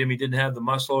couldn't have made him. He didn't have the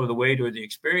muscle or the weight or the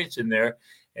experience in there,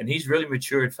 and he's really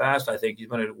matured fast. I think he's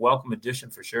been a welcome addition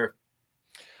for sure.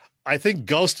 I think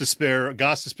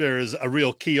Gostisbehere is a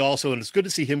real key also, and it's good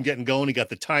to see him getting going. He got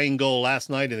the tying goal last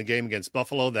night in the game against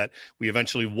Buffalo that we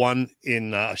eventually won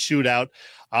in a shootout.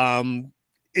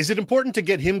 Is it important to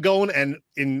get him going and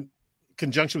in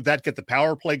conjunction with that, get the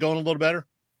power play going a little better?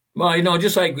 Well,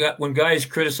 just like when guys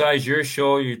criticize your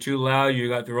show, you're too loud, you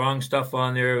got the wrong stuff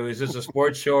on there. Is this a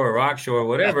sports show or a rock show or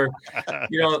whatever?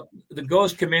 The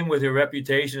Ghosts come in with their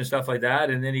reputation and stuff like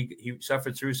that. And then he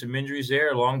suffered through some injuries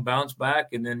there, a long bounce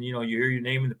back. And then, you hear your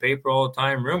name in the paper all the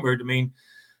time, rumored. I mean,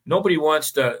 nobody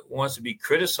wants to be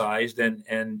criticized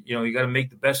and you got to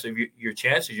make the best of your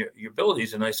chances, your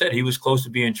abilities. And I said, he was close to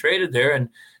being traded there. And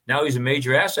now he's a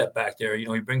major asset back there.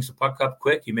 He brings the puck up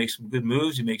quick. He makes some good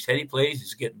moves. He makes heady plays.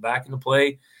 He's getting back into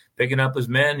play, picking up his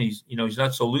men. He's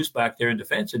not so loose back there in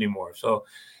defense anymore. So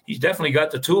he's definitely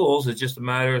got the tools. It's just a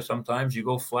matter of sometimes you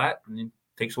go flat and it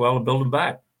takes a while to build them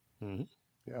back. Mm-hmm.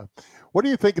 Yeah. What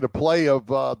do you think of the play of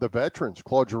the veterans?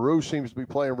 Claude Giroux seems to be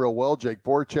playing real well. Jake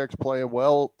Voracek's playing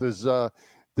well. Does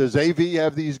AV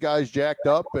have these guys jacked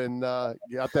up and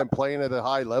got them playing at a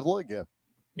high level again?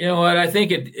 You know what? I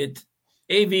think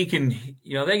AV can,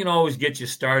 they can always get you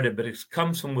started, but it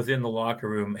comes from within the locker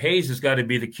room. Hayes has got to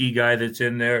be the key guy that's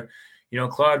in there.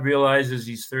 Claude realizes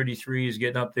he's 33, he's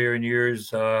getting up there in years.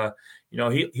 He'll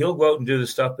go out and do the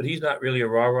stuff, but he's not really a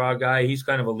rah-rah guy. He's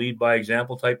kind of a lead by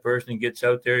example type person and gets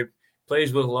out there,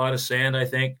 plays with a lot of sand, I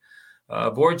think.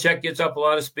 Voracek gets up a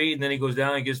lot of speed, and then he goes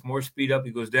down and gets more speed up.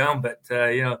 He goes down. But,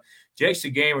 Jake's a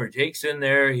gamer. Jake's in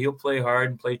there. He'll play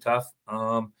hard and play tough.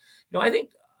 I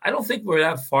don't think we're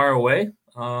that far away.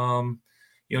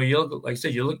 You look, like I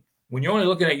said, when you're only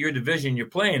looking at your division you're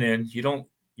playing in, you don't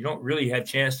really have a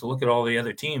chance to look at all the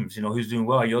other teams, who's doing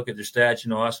well. You look at their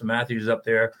stats, Austin Matthews up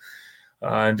there,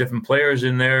 and different players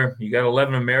in there. You got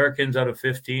 11 Americans out of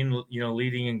 15,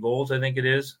 leading in goals, I think it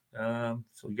is.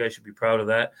 So you guys should be proud of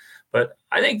that. But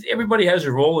I think everybody has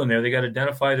a role in there. They got to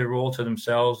identify their role to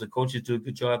themselves. The coaches do a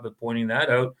good job of pointing that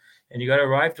out, and you got to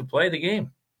arrive to play the game.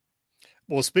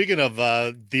 Well, speaking of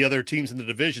the other teams in the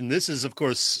division, this is, of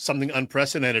course, something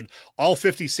unprecedented. All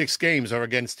 56 games are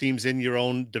against teams in your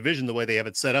own division, the way they have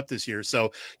it set up this year.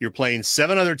 So you're playing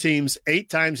 7 other teams 8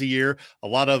 times a year, a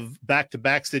lot of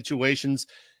back-to-back situations.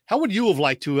 How would you have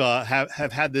liked to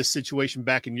have had this situation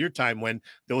back in your time when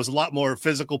there was a lot more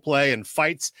physical play and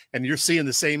fights, and you're seeing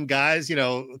the same guys,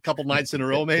 a couple nights in a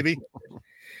row maybe?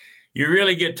 You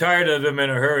really get tired of them in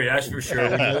a hurry, that's for sure.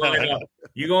 When you line up,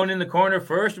 you going in the corner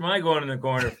first? Am I going in the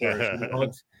corner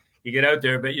first? You get out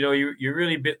there, but you're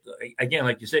really again,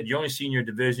 like you said, you're only seeing your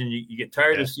division. You get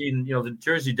tired of seeing. The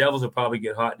Jersey Devils will probably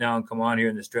get hot now and come on here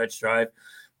in the stretch drive.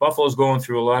 Buffalo's going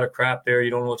through a lot of crap there. You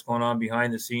don't know what's going on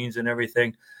behind the scenes and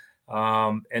everything.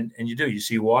 And you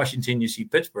see Washington, you see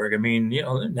Pittsburgh. I mean,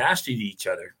 they're nasty to each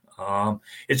other.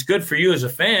 It's good for you as a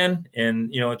fan, and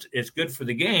it's good for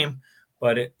the game.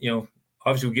 But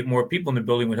obviously we get more people in the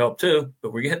building would help too,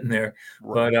 but we're getting there.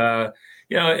 Right. But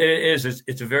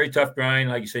it's a very tough grind.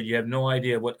 Like you said, you have no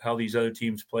idea how these other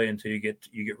teams play until you get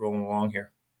rolling along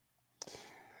here.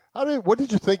 What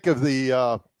did you think of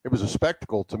the? It was a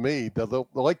spectacle to me. The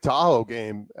Lake Tahoe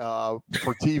game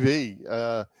for TV.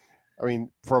 I mean,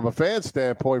 from a fan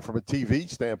standpoint, from a TV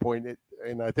standpoint,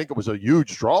 and I think it was a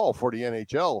huge draw for the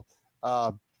NHL.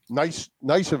 Nice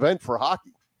event for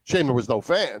hockey. Shame there was no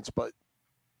fans, but.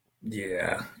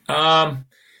 Yeah.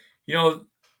 The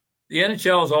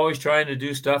NHL is always trying to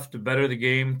do stuff to better the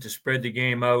game, to spread the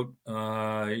game out.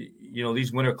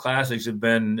 These Winter Classics have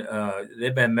been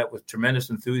they've been met with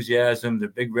tremendous enthusiasm. They're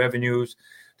big revenues.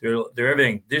 They're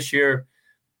everything. This year,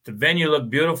 the venue looked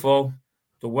beautiful.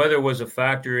 The weather was a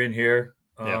factor in here.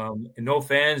 And no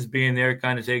fans being there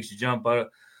kind of takes a jump out of.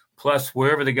 Plus,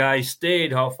 wherever the guys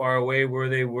stayed, how far away were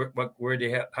they,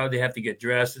 how they have to get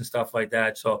dressed and stuff like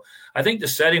that. So I think the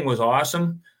setting was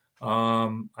awesome.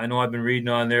 I know I've been reading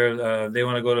on there. They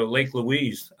want to go to Lake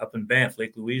Louise up in Banff,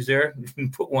 Lake Louise there.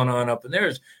 Put one on up in there.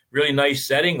 It's really nice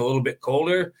setting, a little bit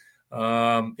colder.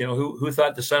 Who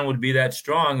thought the sun would be that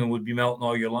strong and would be melting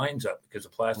all your lines up because the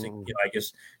plastic, I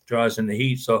guess, draws in the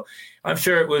heat. So I'm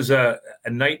sure it was a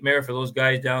nightmare for those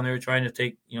guys down there trying to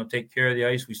take care of the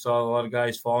ice. We saw a lot of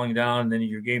guys falling down, and then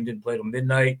your game didn't play till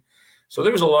midnight. So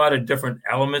there was a lot of different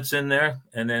elements in there.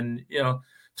 And then,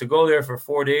 to go there for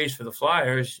 4 days for the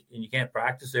Flyers, and you can't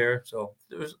practice there. So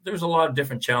there's a lot of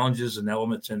different challenges and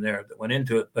elements in there that went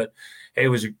into it. But hey, it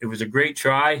was a great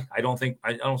try. I don't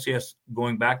see us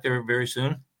going back there very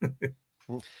soon.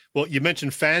 Well, you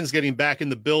mentioned fans getting back in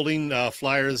the building.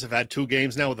 Flyers have had 2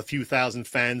 games now with a few thousand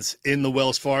fans in the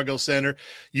Wells Fargo Center.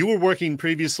 You were working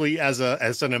previously as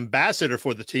an ambassador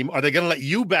for the team. Are they going to let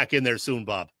you back in there soon,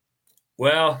 Bob?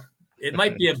 Well, it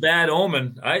might be a bad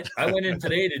omen. I went in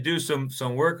today to do some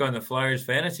work on the Flyers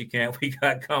fantasy camp we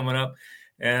got coming up,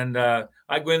 and I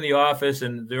go in the office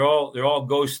and they're all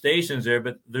ghost stations there,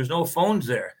 but there's no phones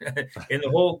there in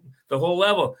the whole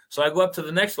level. So I go up to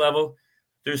the next level.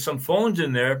 There's some phones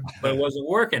in there, but it wasn't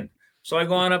working. So I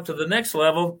go on up to the next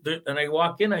level, and I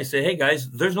walk in. I say, "Hey guys,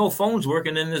 there's no phones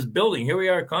working in this building. Here we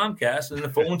are, Comcast, and the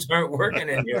phones aren't working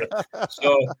in here."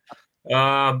 So.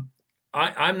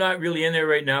 I'm not really in there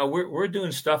right now. We're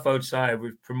doing stuff outside.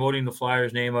 We're promoting the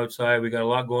Flyers name outside. We got a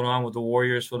lot going on with the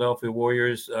Warriors, Philadelphia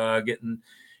Warriors, getting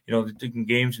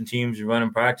games and teams and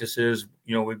running practices.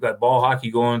 We've got ball hockey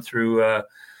going through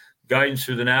guidance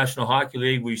through the National Hockey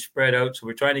League. We spread out. So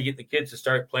we're trying to get the kids to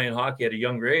start playing hockey at a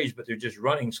younger age, but they're just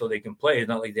running so they can play. It's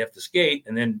not like they have to skate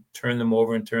and then turn them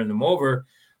over.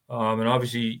 And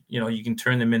obviously, you can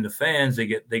turn them into fans. They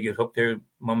get hooked there.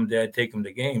 Mom and dad take them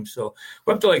to games. So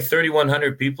we're up to like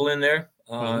 3,100 people in there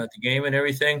at the game and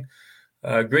everything.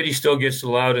 Gritty still gets the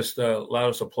loudest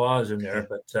applause in there,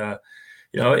 but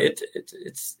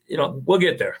we'll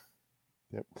get there.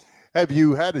 Yep. Have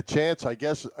you had a chance? I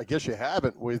guess you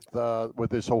haven't with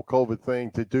this whole COVID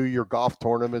thing to do your golf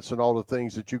tournaments and all the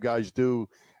things that you guys do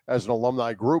as an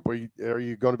alumni group. Are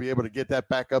you going to be able to get that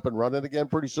back up and running again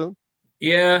pretty soon?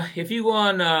 Yeah, if you go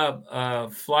on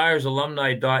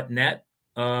flyersalumni.net,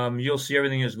 you'll see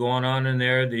everything that's going on in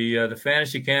there. The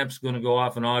fantasy camp's going to go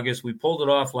off in August. We pulled it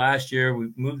off last year. We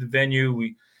moved the venue.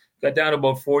 We got down to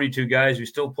about 42 guys. We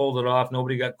still pulled it off.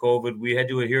 Nobody got COVID. We had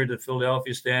to adhere to the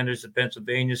Philadelphia standards, the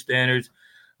Pennsylvania standards.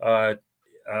 The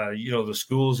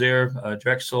schools there,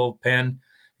 Drexel, Penn,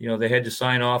 they had to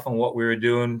sign off on what we were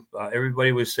doing.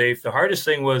 Everybody was safe. The hardest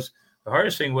thing was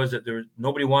that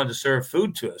nobody wanted to serve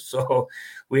food to us. So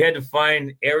we had to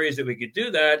find areas that we could do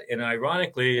that. And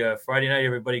ironically, Friday night,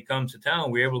 everybody comes to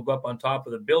town. We were able to go up on top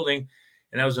of the building.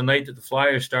 And that was the night that the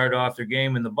Flyers started off their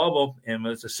game in the bubble. And it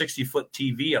was a 60-foot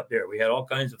TV up there. We had all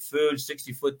kinds of food,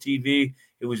 60-foot TV.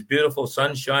 It was beautiful,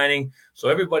 sun shining. So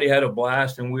everybody had a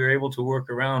blast, and we were able to work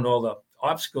around all the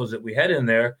obstacles that we had in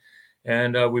there.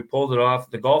 And we pulled it off.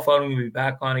 The golf outing will be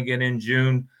back on again in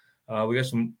June. We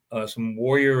got some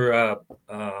Warrior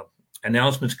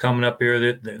announcements coming up here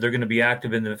that they're going to be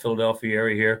active in the Philadelphia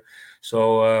area here.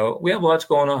 So we have lots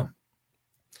going on.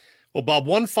 Well, Bob,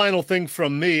 one final thing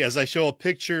from me as I show a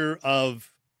picture of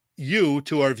you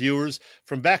to our viewers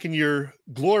from back in your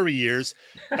glory years.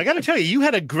 I got to tell you, you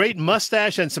had a great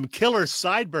mustache and some killer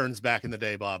sideburns back in the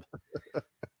day, Bob.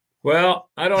 Well,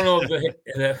 I don't know.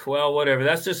 Whatever.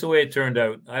 That's just the way it turned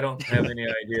out. I don't have any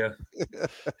idea.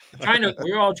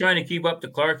 We're all trying to keep up to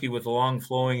Clarkie with the long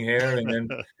flowing hair,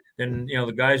 and then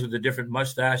the guys with the different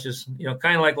mustaches.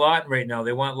 Kind of like Lawton right now.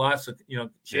 They want lots of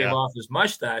shave off his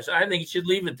mustache. I think he should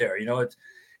leave it there.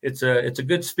 It's a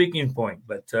good speaking point,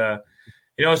 but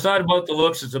it's not about the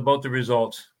looks. It's about the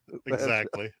results.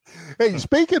 Exactly. Hey,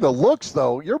 speaking of looks,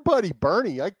 though, your buddy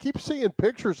Bernie, I keep seeing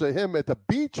pictures of him at the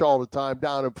beach all the time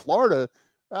down in Florida,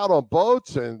 out on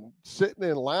boats and sitting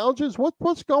in lounges.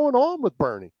 What's going on with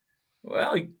Bernie?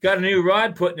 Well, he got a new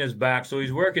rod put in his back, so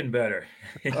he's working better.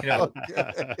 Okay.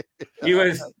 He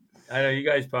was, I know you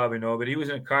guys probably know, but he was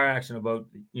in a car accident about,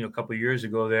 a couple of years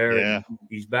ago there. Yeah. And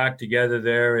he's back together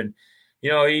there. And,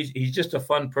 he's just a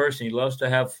fun person. He loves to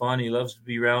have fun. He loves to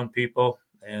be around people.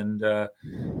 And,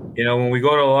 when we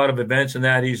go to a lot of events and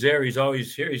that, he's there. He's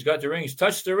always here. He's got the rings.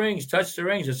 Touch the rings. Touch the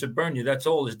rings. I said, Bernie, that's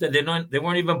old. It's dead. They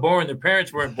weren't even born. Their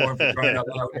parents weren't born for crying out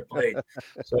loud when they played.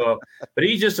 So, but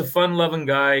he's just a fun-loving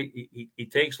guy. He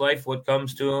takes life what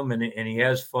comes to him, and he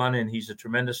has fun. And he's a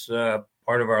tremendous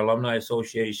part of our alumni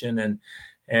association.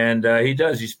 And he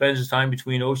does. He spends his time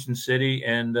between Ocean City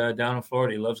and down in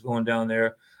Florida. He loves going down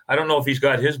there. I don't know if he's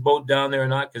got his boat down there or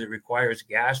not because it requires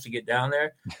gas to get down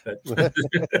there. But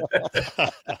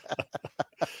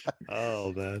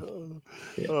Oh, man.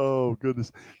 Oh,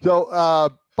 goodness. So,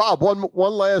 Bob,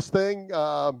 one last thing.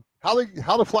 How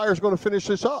the Flyers going to finish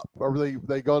this up? Are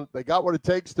they got what it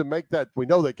takes to make that? We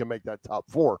know they can make that top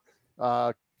four.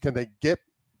 Can they get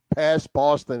past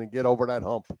Boston and get over that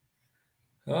hump?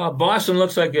 Boston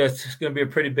looks like it's going to be a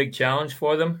pretty big challenge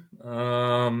for them.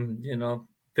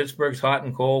 Pittsburgh's hot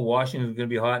and cold. Washington's going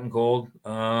to be hot and cold.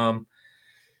 I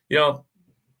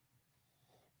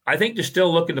think they're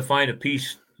still looking to find a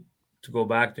piece to go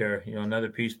back there. Another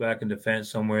piece back in defense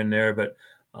somewhere in there. But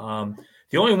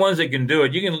the only ones that can do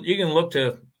it, you can look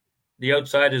to the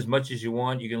outside as much as you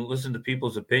want. You can listen to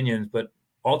people's opinions, but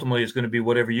ultimately it's going to be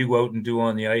whatever you go out and do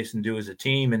on the ice and do as a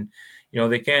team. And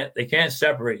they can't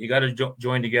separate. You got to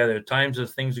join together. At times of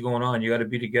things are going on, you got to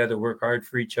be together, work hard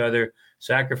for each other,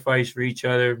 sacrifice for each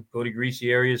other, go to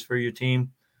greasy areas for your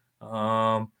team.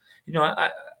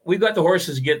 We've got the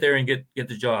horses to get there and get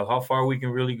the job. How far we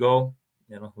can really go,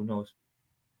 who knows?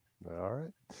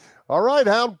 All right,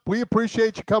 Hound. We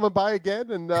appreciate you coming by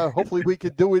again, and hopefully we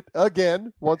can do it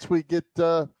again once we get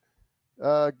back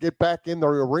in the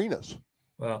arenas.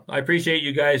 Well, I appreciate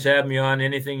you guys having me on.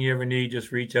 Anything you ever need,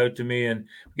 just reach out to me and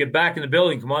get back in the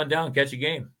building. Come on down, catch a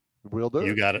game. We'll do.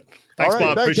 You got it. Thanks,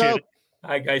 Bob. Thanks, appreciate Hound. it. All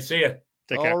right, guys. See ya.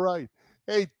 Take care. All right.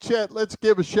 Hey, Chet, let's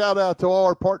give a shout out to all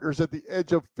our partners at the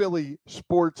Edge of Philly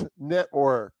Sports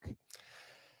Network.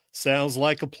 Sounds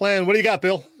like a plan. What do you got,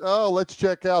 Bill? Oh, let's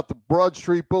check out the Broad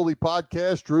Street Bully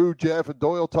podcast. Drew, Jeff, and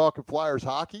Doyle talking Flyers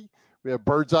hockey. We have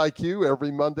Birds IQ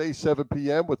every Monday, 7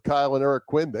 p.m. with Kyle and Eric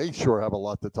Quinn. They sure have a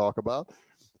lot to talk about.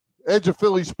 Edge of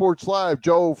Philly Sports Live,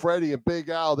 Joe, Freddie, and Big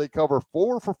Al. They cover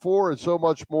 4 for 4 and so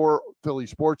much more Philly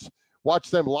sports. Watch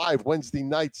them live Wednesday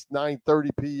nights, 9:30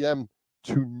 p.m.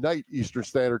 tonight Eastern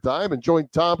Standard Time. And join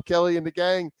Tom Kelly and the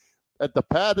gang at the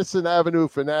Patterson Avenue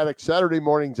Fanatic Saturday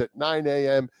mornings at 9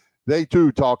 a.m. They,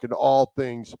 too, talking all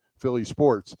things Philly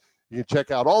sports. You can check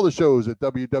out all the shows at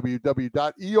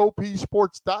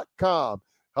www.eopsports.com.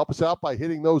 Help us out by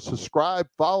hitting those subscribe,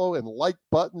 follow, and like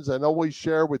buttons, and always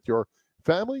share with your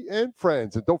family and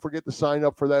friends. And don't forget to sign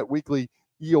up for that weekly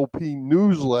EOP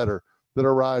newsletter that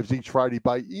arrives each Friday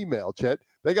by email, Chet.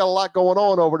 They got a lot going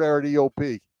on over there at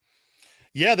EOP.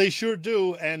 Yeah, they sure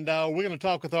do. And we're going to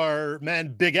talk with our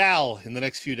man Big Al in the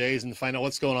next few days and find out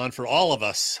what's going on for all of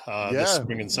us this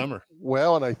spring and summer.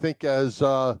 Well, and I think as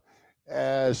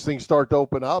as things start to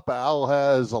open up, Al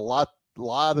has a lot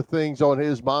of things on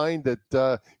his mind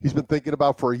that he's been thinking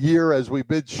about for a year as we've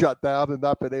been shut down and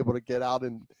not been able to get out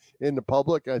in the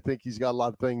public. I think he's got a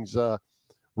lot of things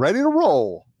ready to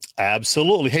roll.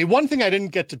 Absolutely. Hey, one thing I didn't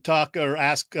get to talk or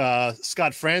ask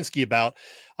Scott Franzke about,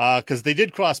 because they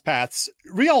did cross paths.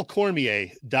 Real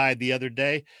Cormier died the other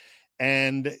day,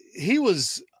 and he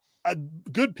was a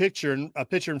good pitcher, and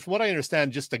from what I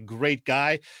understand, just a great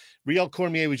guy. Real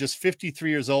Cormier was just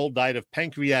 53 years old, died of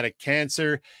pancreatic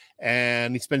cancer,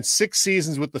 and he spent 6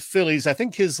 seasons with the Phillies. I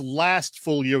think his last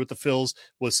full year with the Phils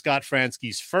was Scott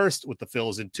Franzke's first with the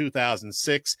Phils in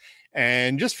 2006.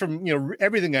 And just from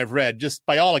everything I've read, just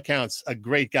by all accounts, a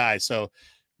great guy. So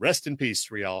rest in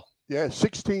peace, Real. Yeah,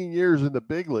 16 years in the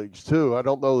big leagues too. I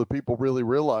don't know that people really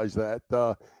realize that.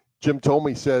 Jim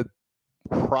Thome said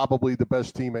probably the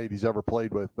best teammate he's ever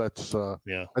played with. That's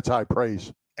high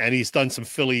praise. And he's done some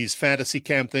Phillies fantasy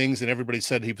camp things, and everybody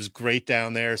said he was great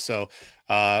down there. So,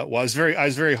 I was very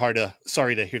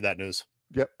sorry to hear that news.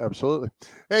 Yep, absolutely.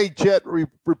 Hey, Chet,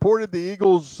 reported the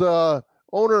Eagles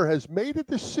owner has made a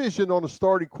decision on a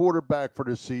starting quarterback for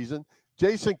this season.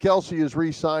 Jason Kelce is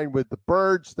re-signed with the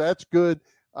Birds. That's good.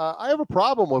 I have a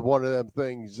problem with one of them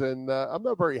things, and I'm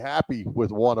not very happy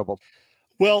with one of them.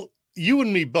 Well, you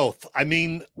and me both. I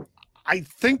mean, I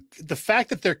think the fact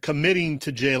that they're committing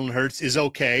to Jalen Hurts is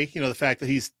okay. The fact that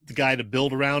he's the guy to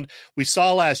build around. We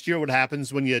saw last year what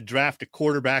happens when you draft a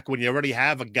quarterback, when you already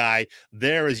have a guy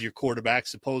there as your quarterback,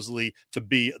 supposedly to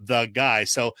be the guy.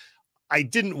 So I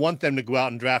didn't want them to go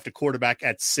out and draft a quarterback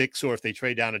at 6, or if they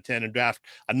trade down to 10 and draft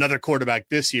another quarterback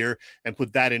this year and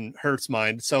put that in Hurts'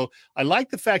 mind. So I like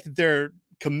the fact that they're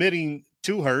committing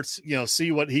to Hurts,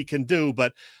 see what he can do.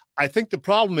 But I think the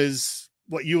problem is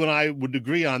what you and I would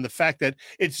agree on, the fact that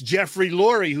it's Jeffrey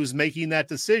Lurie who's making that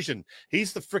decision.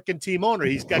 He's the freaking team owner.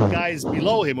 He's got guys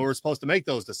below him who are supposed to make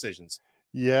those decisions.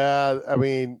 Yeah, I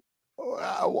mean,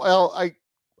 well,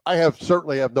 I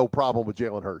certainly have no problem with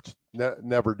Jalen Hurts.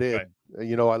 Never did.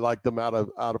 Right. I liked him out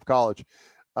of college.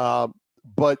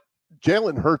 But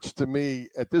Jalen Hurts, to me,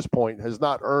 at this point, has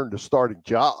not earned a starting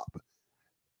job.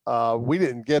 We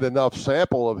didn't get enough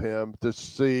sample of him to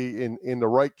see in the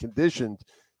right conditions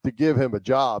to give him a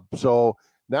job. So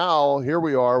now here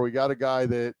we are. We got a guy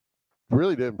that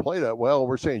really didn't play that well.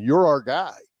 We're saying, you're our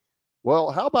guy. Well,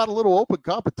 how about a little open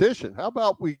competition? How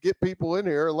about we get people in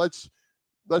here and let's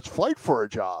fight for a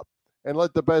job and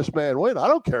let the best man win? I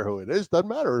don't care who it is. Doesn't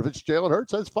matter. If it's Jalen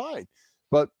Hurts, that's fine.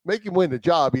 But make him win the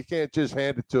job. You can't just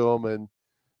hand it to him. And,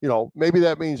 maybe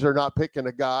that means they're not picking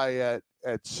a guy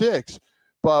at 6.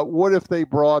 But what if they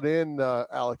brought in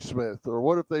Alex Smith? Or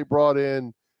what if they brought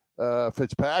in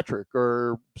Fitzpatrick,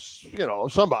 or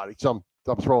somebody? I'm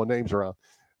throwing names around.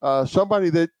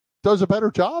 Somebody that does a better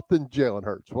job than Jalen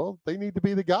Hurts. Well, they need to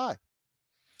be the guy.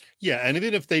 Yeah, and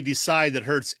even if they decide that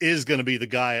Hurts is going to be the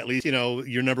guy, at least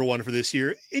your number one for this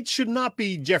year, it should not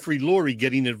be Jeffrey Lurie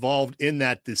getting involved in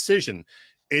that decision.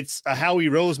 It's a Howie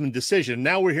Roseman decision.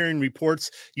 Now we're hearing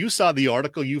reports. You saw the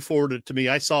article. You forwarded it to me.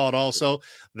 I saw it also,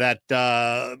 that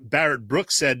Barrett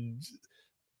Brooks said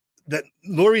that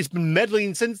Lurie's been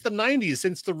meddling since the 90s,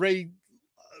 since the Ray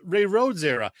Rhodes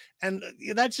era. And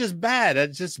that's just bad.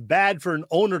 That's just bad for an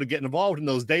owner to get involved in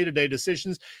those day-to-day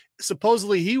decisions.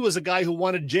 Supposedly he was a guy who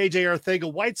wanted J.J.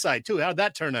 Arcega-Whiteside too. How'd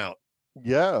that turn out?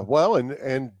 Yeah, well,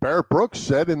 and Barrett Brooks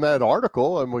said in that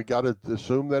article, and we got to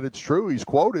assume that it's true, he's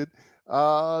quoted,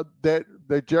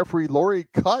 that Jeffrey Lurie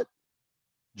cut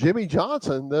Jimmy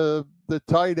Johnson, the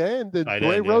tight end, and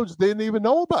Ray Rhodes didn't even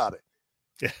know about it.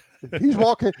 Yeah.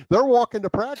 They're walking to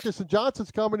practice, and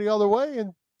Johnson's coming the other way,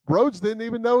 and Rhodes didn't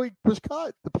even know he was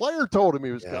cut. The player told him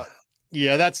he was cut.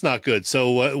 Yeah, that's not good.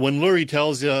 So when Lurie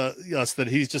tells us that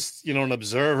he's just, an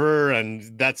observer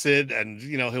and that's it, and,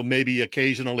 he'll maybe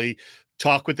occasionally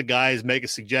talk with the guys, make a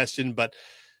suggestion, but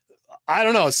I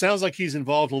don't know. It sounds like he's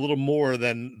involved a little more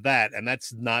than that, and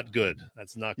that's not good.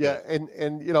 That's not good. Yeah, and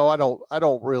I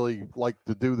don't really like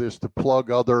to do this to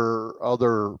plug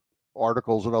other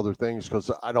articles and other things, because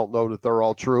I don't know that they're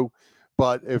all true.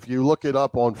 But if you look it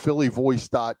up on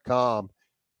phillyvoice.com,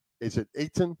 is it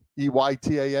Eytan,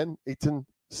 Eytan, Eytan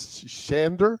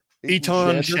Shander?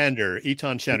 Etan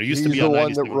Shander used to be on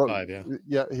 97.5.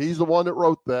 Yeah, he's the one that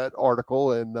wrote that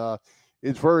article, and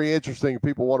it's very interesting.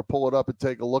 People want to pull it up and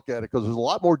take a look at it, because there's a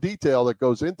lot more detail that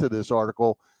goes into this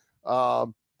article.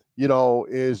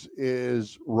 Is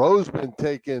Roseman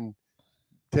taking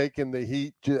the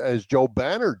heat as Joe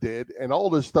Banner did, and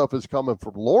all this stuff is coming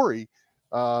from Lurie.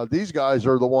 These guys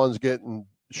are the ones getting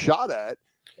shot at,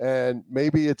 and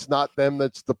maybe it's not them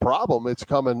that's the problem. It's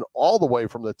coming all the way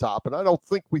from the top, and I don't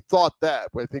think we thought that.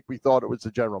 I think we thought it was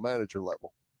the general manager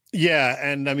level. Yeah,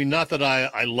 and I mean, not that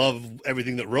I love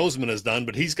everything that Roseman has done,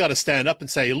 but he's got to stand up and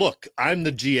say, look, I'm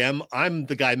the GM. I'm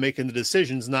the guy making the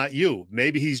decisions, not you.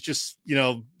 Maybe he's just,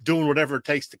 doing whatever it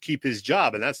takes to keep his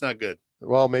job, and that's not good.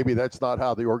 Well, maybe that's not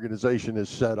how the organization is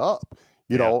set up,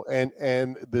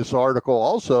 and this article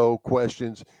also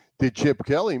questions, did Chip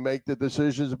Kelly make the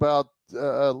decisions about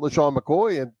LaShawn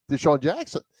McCoy and Deshaun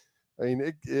Jackson? I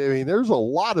mean, there's a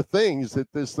lot of things that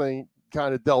this thing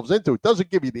kind of delves into. It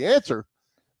doesn't give you the answer,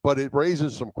 but it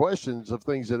raises some questions of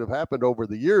things that have happened over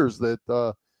the years that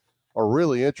are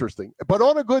really interesting. But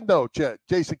on a good note, Chet,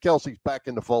 Jason Kelce's back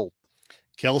in the fold.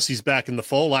 Kelsey's back in the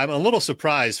fold. I'm a little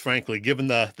surprised, frankly, given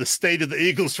the state of the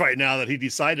Eagles right now, that he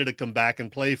decided to come back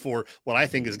and play for what I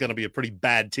think is going to be a pretty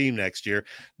bad team next year.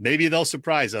 Maybe they'll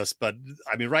surprise us, but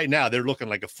I mean, right now they're looking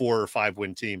like a 4 or 5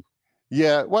 win team.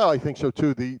 Yeah, well, I think so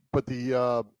too.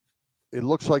 It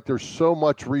looks like there's so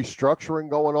much restructuring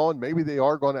going on. Maybe they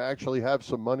are going to actually have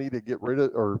some money to get rid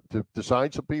of or to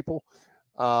sign some people.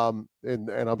 And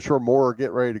I'm sure more are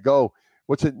getting ready to go.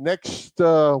 What's it next?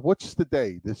 What's the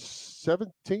day? The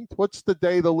 17th? What's the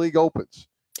day the league opens?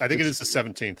 I think it is the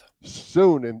 17th.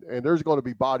 Soon, and there's going to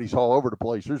be bodies all over the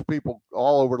place. There's people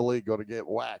all over the league going to get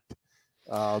whacked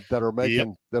that are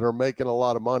making a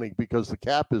lot of money because the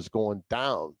cap is going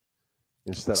down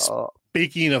instead of up.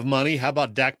 Speaking of money, how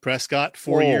about Dak Prescott?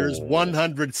 4 years,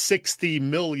 $160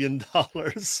 million.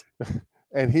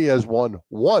 And he has won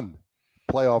one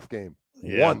playoff game.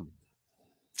 Yeah. One.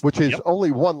 Which is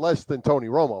only one less than Tony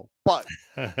Romo, but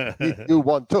he do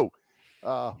one too.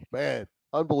 Man,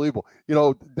 unbelievable.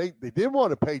 They didn't want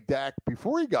to pay Dak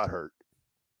before he got hurt.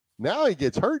 Now he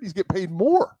gets hurt, he's getting paid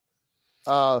more.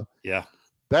 That's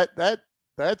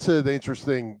an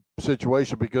interesting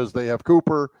situation because they have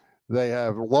Cooper, they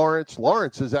have Lawrence.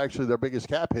 Lawrence is actually their biggest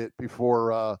cap hit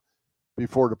before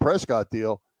the Prescott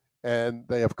deal, and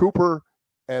they have Cooper,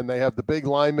 and they have the big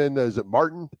lineman. Is it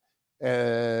Martin?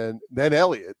 And then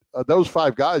Elliott. Those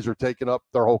 5 guys are taking up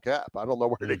their whole cap. I don't know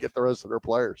where they get the rest of their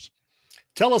players.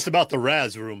 Tell us about the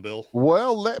Raz Room, Bill.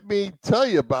 Well, let me tell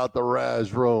you about the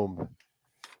Raz Room.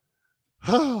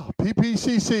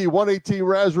 PPCC 118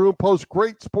 Raz Room posts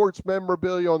great sports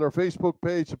memorabilia on their Facebook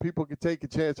page so people can take a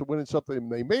chance of winning something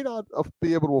they may not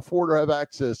be able to afford or have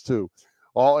access to.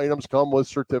 All items come with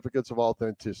certificates of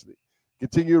authenticity.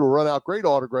 Continue to run out great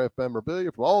autographed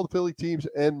memorabilia from all the Philly teams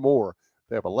and more.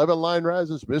 They have 11 line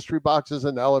Razes, mystery boxes,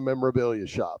 and now a memorabilia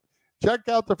shop. Check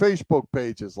out their Facebook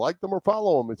pages. Like them or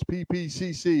follow them. It's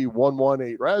PPCC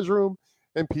 118 Raz Room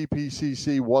and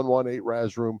PPCC 118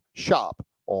 Raz Room Shop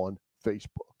on Facebook.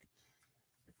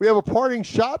 We have a parting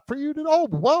shot for you today. Oh,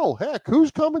 wow, heck,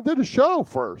 who's coming to the show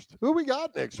first? Who we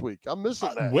got next week? I'm missing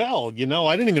that. Well,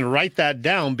 I didn't even write that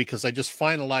down because I just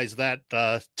finalized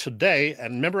that today.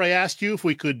 And remember I asked you if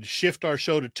we could shift our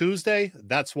show to Tuesday?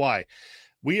 That's why.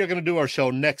 We are going to do our show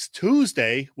next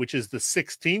Tuesday, which is the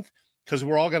 16th, because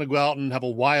we're all going to go out and have a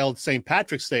wild St.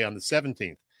 Patrick's Day on the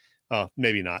 17th.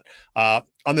 Maybe not.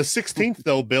 On the 16th,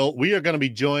 though, Bill, we are going to be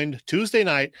joined Tuesday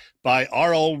night by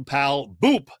our old pal,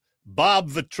 Bob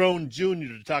Vitrone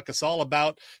Jr. to tell us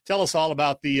all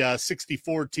about the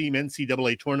 64-team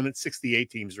NCAA tournament, 68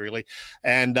 teams, really.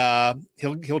 And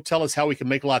he'll tell us how we can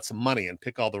make lots of money and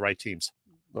pick all the right teams.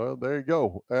 Well, there you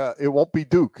go. It won't be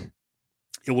Duke.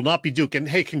 It will not be Duke. And,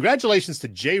 hey, congratulations to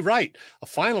Jay Wright, a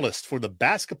finalist for the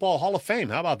Basketball Hall of Fame.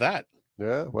 How about that?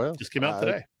 Yeah, well. Just came out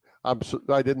today.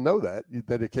 I didn't know that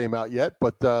it came out yet,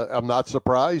 but I'm not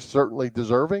surprised. Certainly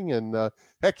deserving. And,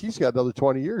 heck, he's got another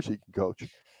 20 years he can coach.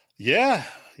 Yeah.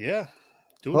 Doing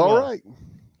all well.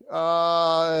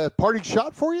 Right. Parting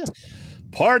shot for you?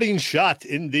 Parting shot,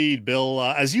 indeed, Bill.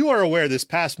 As you are aware, this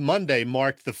past Monday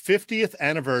marked the 50th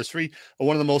anniversary of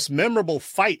one of the most memorable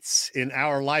fights in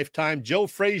our lifetime. Joe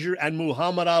Frazier and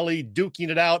Muhammad Ali duking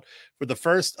it out for the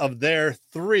first of their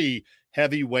 3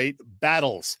 heavyweight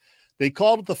battles. They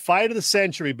called it the fight of the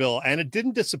century, Bill, and it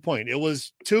didn't disappoint. It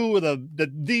was 2 of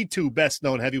the 2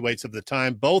 best-known heavyweights of the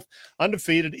time, both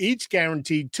undefeated, each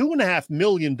guaranteed $2.5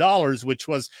 million, which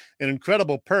was an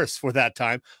incredible purse for that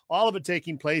time, all of it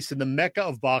taking place in the Mecca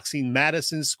of boxing,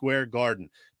 Madison Square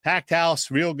Garden. Packed house,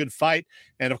 real good fight,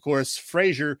 and, of course,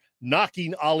 Frazier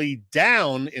knocking Ali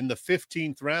down in the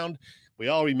 15th round. We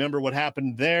all remember what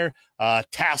happened there.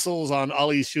 Tassels on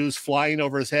Ali's shoes flying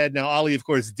over his head. Now, Ali, of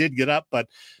course, did get up, but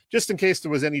just in case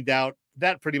there was any doubt,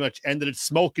 that pretty much ended it.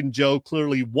 Smokin' Joe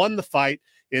clearly won the fight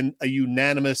in a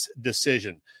unanimous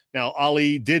decision. Now,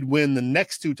 Ali did win the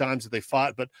next 2 times that they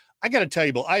fought, but I got to tell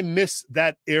you, Bill, I miss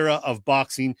that era of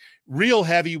boxing. Real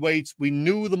heavyweights. We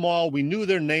knew them all. We knew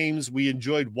their names. We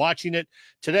enjoyed watching it.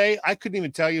 Today, I couldn't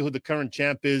even tell you who the current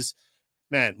champ is.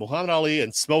 Man, Muhammad Ali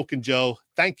and Smokin' Joe,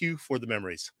 thank you for the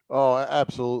memories. Oh,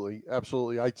 absolutely.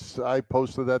 Absolutely. I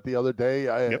posted that the other day,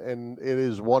 and it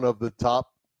is one of the top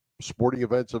sporting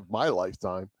events of my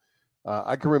lifetime.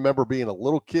 I can remember being a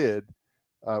little kid.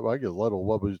 I get little,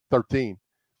 what was 13,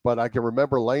 but I can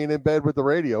remember laying in bed with the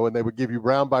radio, and they would give you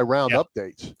round by round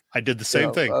updates. I did the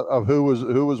same thing of who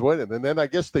was winning, and then I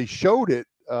guess they showed it.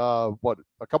 A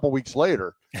couple weeks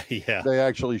later, they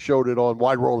actually showed it on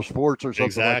Wide World of Sports or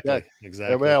something like that.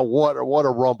 Exactly. And man, what a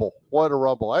rumble! What a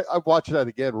rumble! I've watched that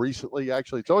again recently.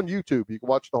 Actually, it's on YouTube. You can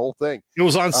watch the whole thing. It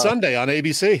was on Sunday on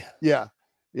ABC. Yeah,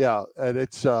 and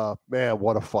it's man,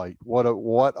 what a fight! What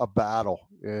a battle!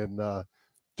 And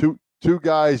two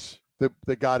guys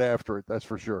that got after it. That's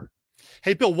for sure.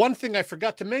 Hey, Bill, one thing I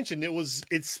forgot to mention,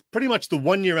 it's pretty much the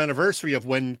 1-year anniversary of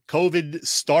when COVID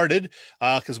started,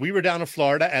 because we were down in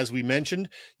Florida, as we mentioned.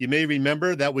 You may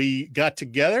remember that we got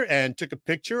together and took a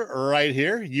picture right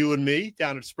here, you and me,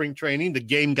 down at spring training. The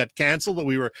game got canceled that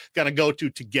we were going to go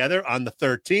to together on the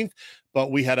 13th,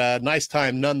 but we had a nice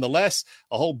time nonetheless.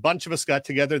 A whole bunch of us got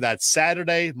together that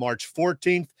Saturday, March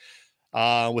 14th,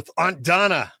 with Aunt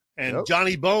Donna and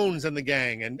Johnny Bones and the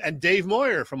gang, and Dave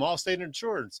Moyer from Allstate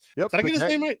Insurance. Did I get his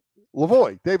name right?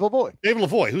 Lavoie, Dave Lavoie. Dave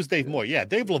Lavoie. Who's Dave Moyer? Yeah,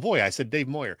 Dave Lavoie. I said Dave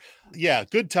Moyer. Yeah,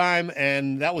 good time.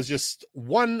 And that was just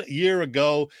 1 year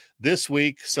ago this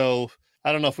week. So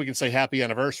I don't know if we can say happy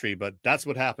anniversary, but that's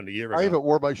what happened a year ago. I even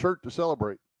wore my shirt to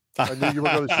celebrate. I knew you were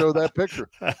going to show that picture.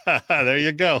 There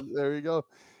you go. There you go.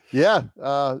 Yeah.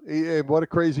 And what a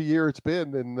crazy year it's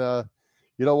been. And,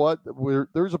 you know what?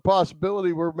 There's a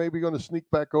possibility we're maybe going to sneak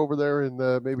back over there and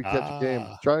maybe catch a game.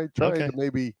 Trying to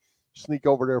maybe sneak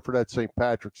over there for that St.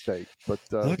 Patrick's Day, but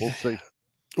we'll see.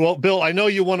 Well, Bill, I know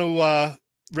you want to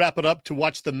wrap it up to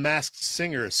watch The Masked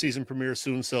Singer season premiere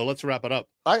soon, so let's wrap it up.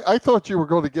 I thought you were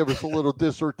going to give us a little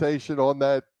dissertation on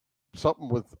that, something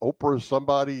with Oprah,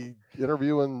 somebody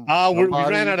interviewing. We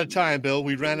ran out of time, Bill.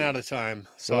 We ran out of time.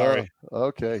 Sorry.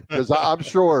 Okay, because I'm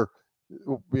sure.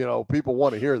 People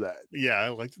want to hear that.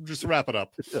 Yeah, just wrap it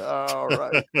up. All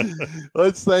right.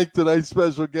 Let's thank tonight's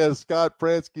special guests, Scott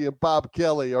Franzke and Bob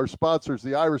Kelly, our sponsors,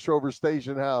 the Irish Rover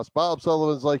Station House, Bob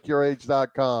Sullivan's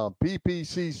LikeYourAge.com,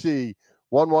 PPCC,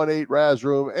 118 Raz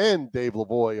Room, and Dave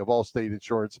Lavoie of Allstate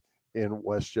Insurance in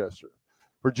Westchester.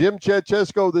 For Jim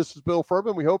Chetchesko, this is Bill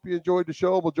Furman. We hope you enjoyed the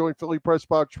show. We'll join Philly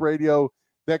Pressbox Radio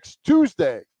next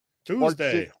Tuesday. March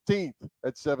 16th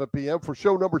at 7 p.m. for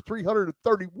show number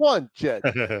 331, Chet.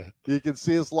 You can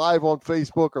see us live on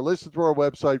Facebook or listen to our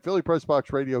website,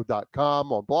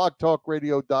 phillypressboxradio.com, on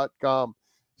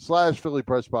blogtalkradio.com/Philly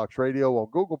Pressbox Radio, on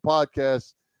Google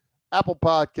Podcasts, Apple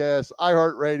Podcasts,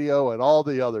 iHeartRadio, and all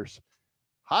the others.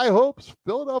 High hopes,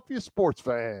 Philadelphia sports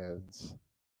fans.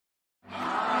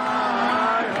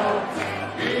 High hopes,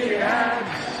 he had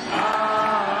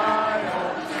high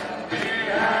hopes, he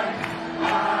had.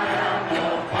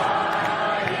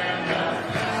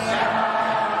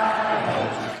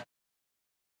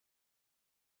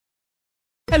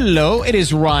 Hello, it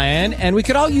is Ryan, and we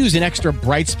could all use an extra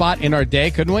bright spot in our day,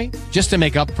 couldn't we? Just to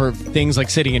make up for things like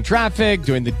sitting in traffic,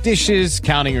 doing the dishes,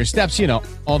 counting your steps,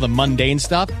 all the mundane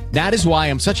stuff. That is why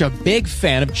I'm such a big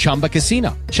fan of Chumba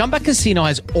Casino. Chumba Casino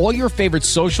has all your favorite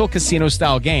social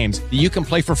casino-style games that you can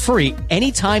play for free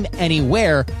anytime,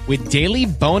 anywhere with daily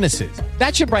bonuses.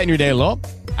 That should brighten your day a little.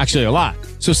 Actually, a lot.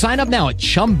 So sign up now at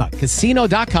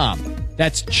ChumbaCasino.com.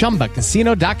 That's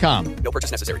ChumbaCasino.com. No purchase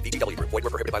necessary. VGW Group. Void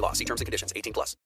where prohibited by law. See terms and conditions. 18+.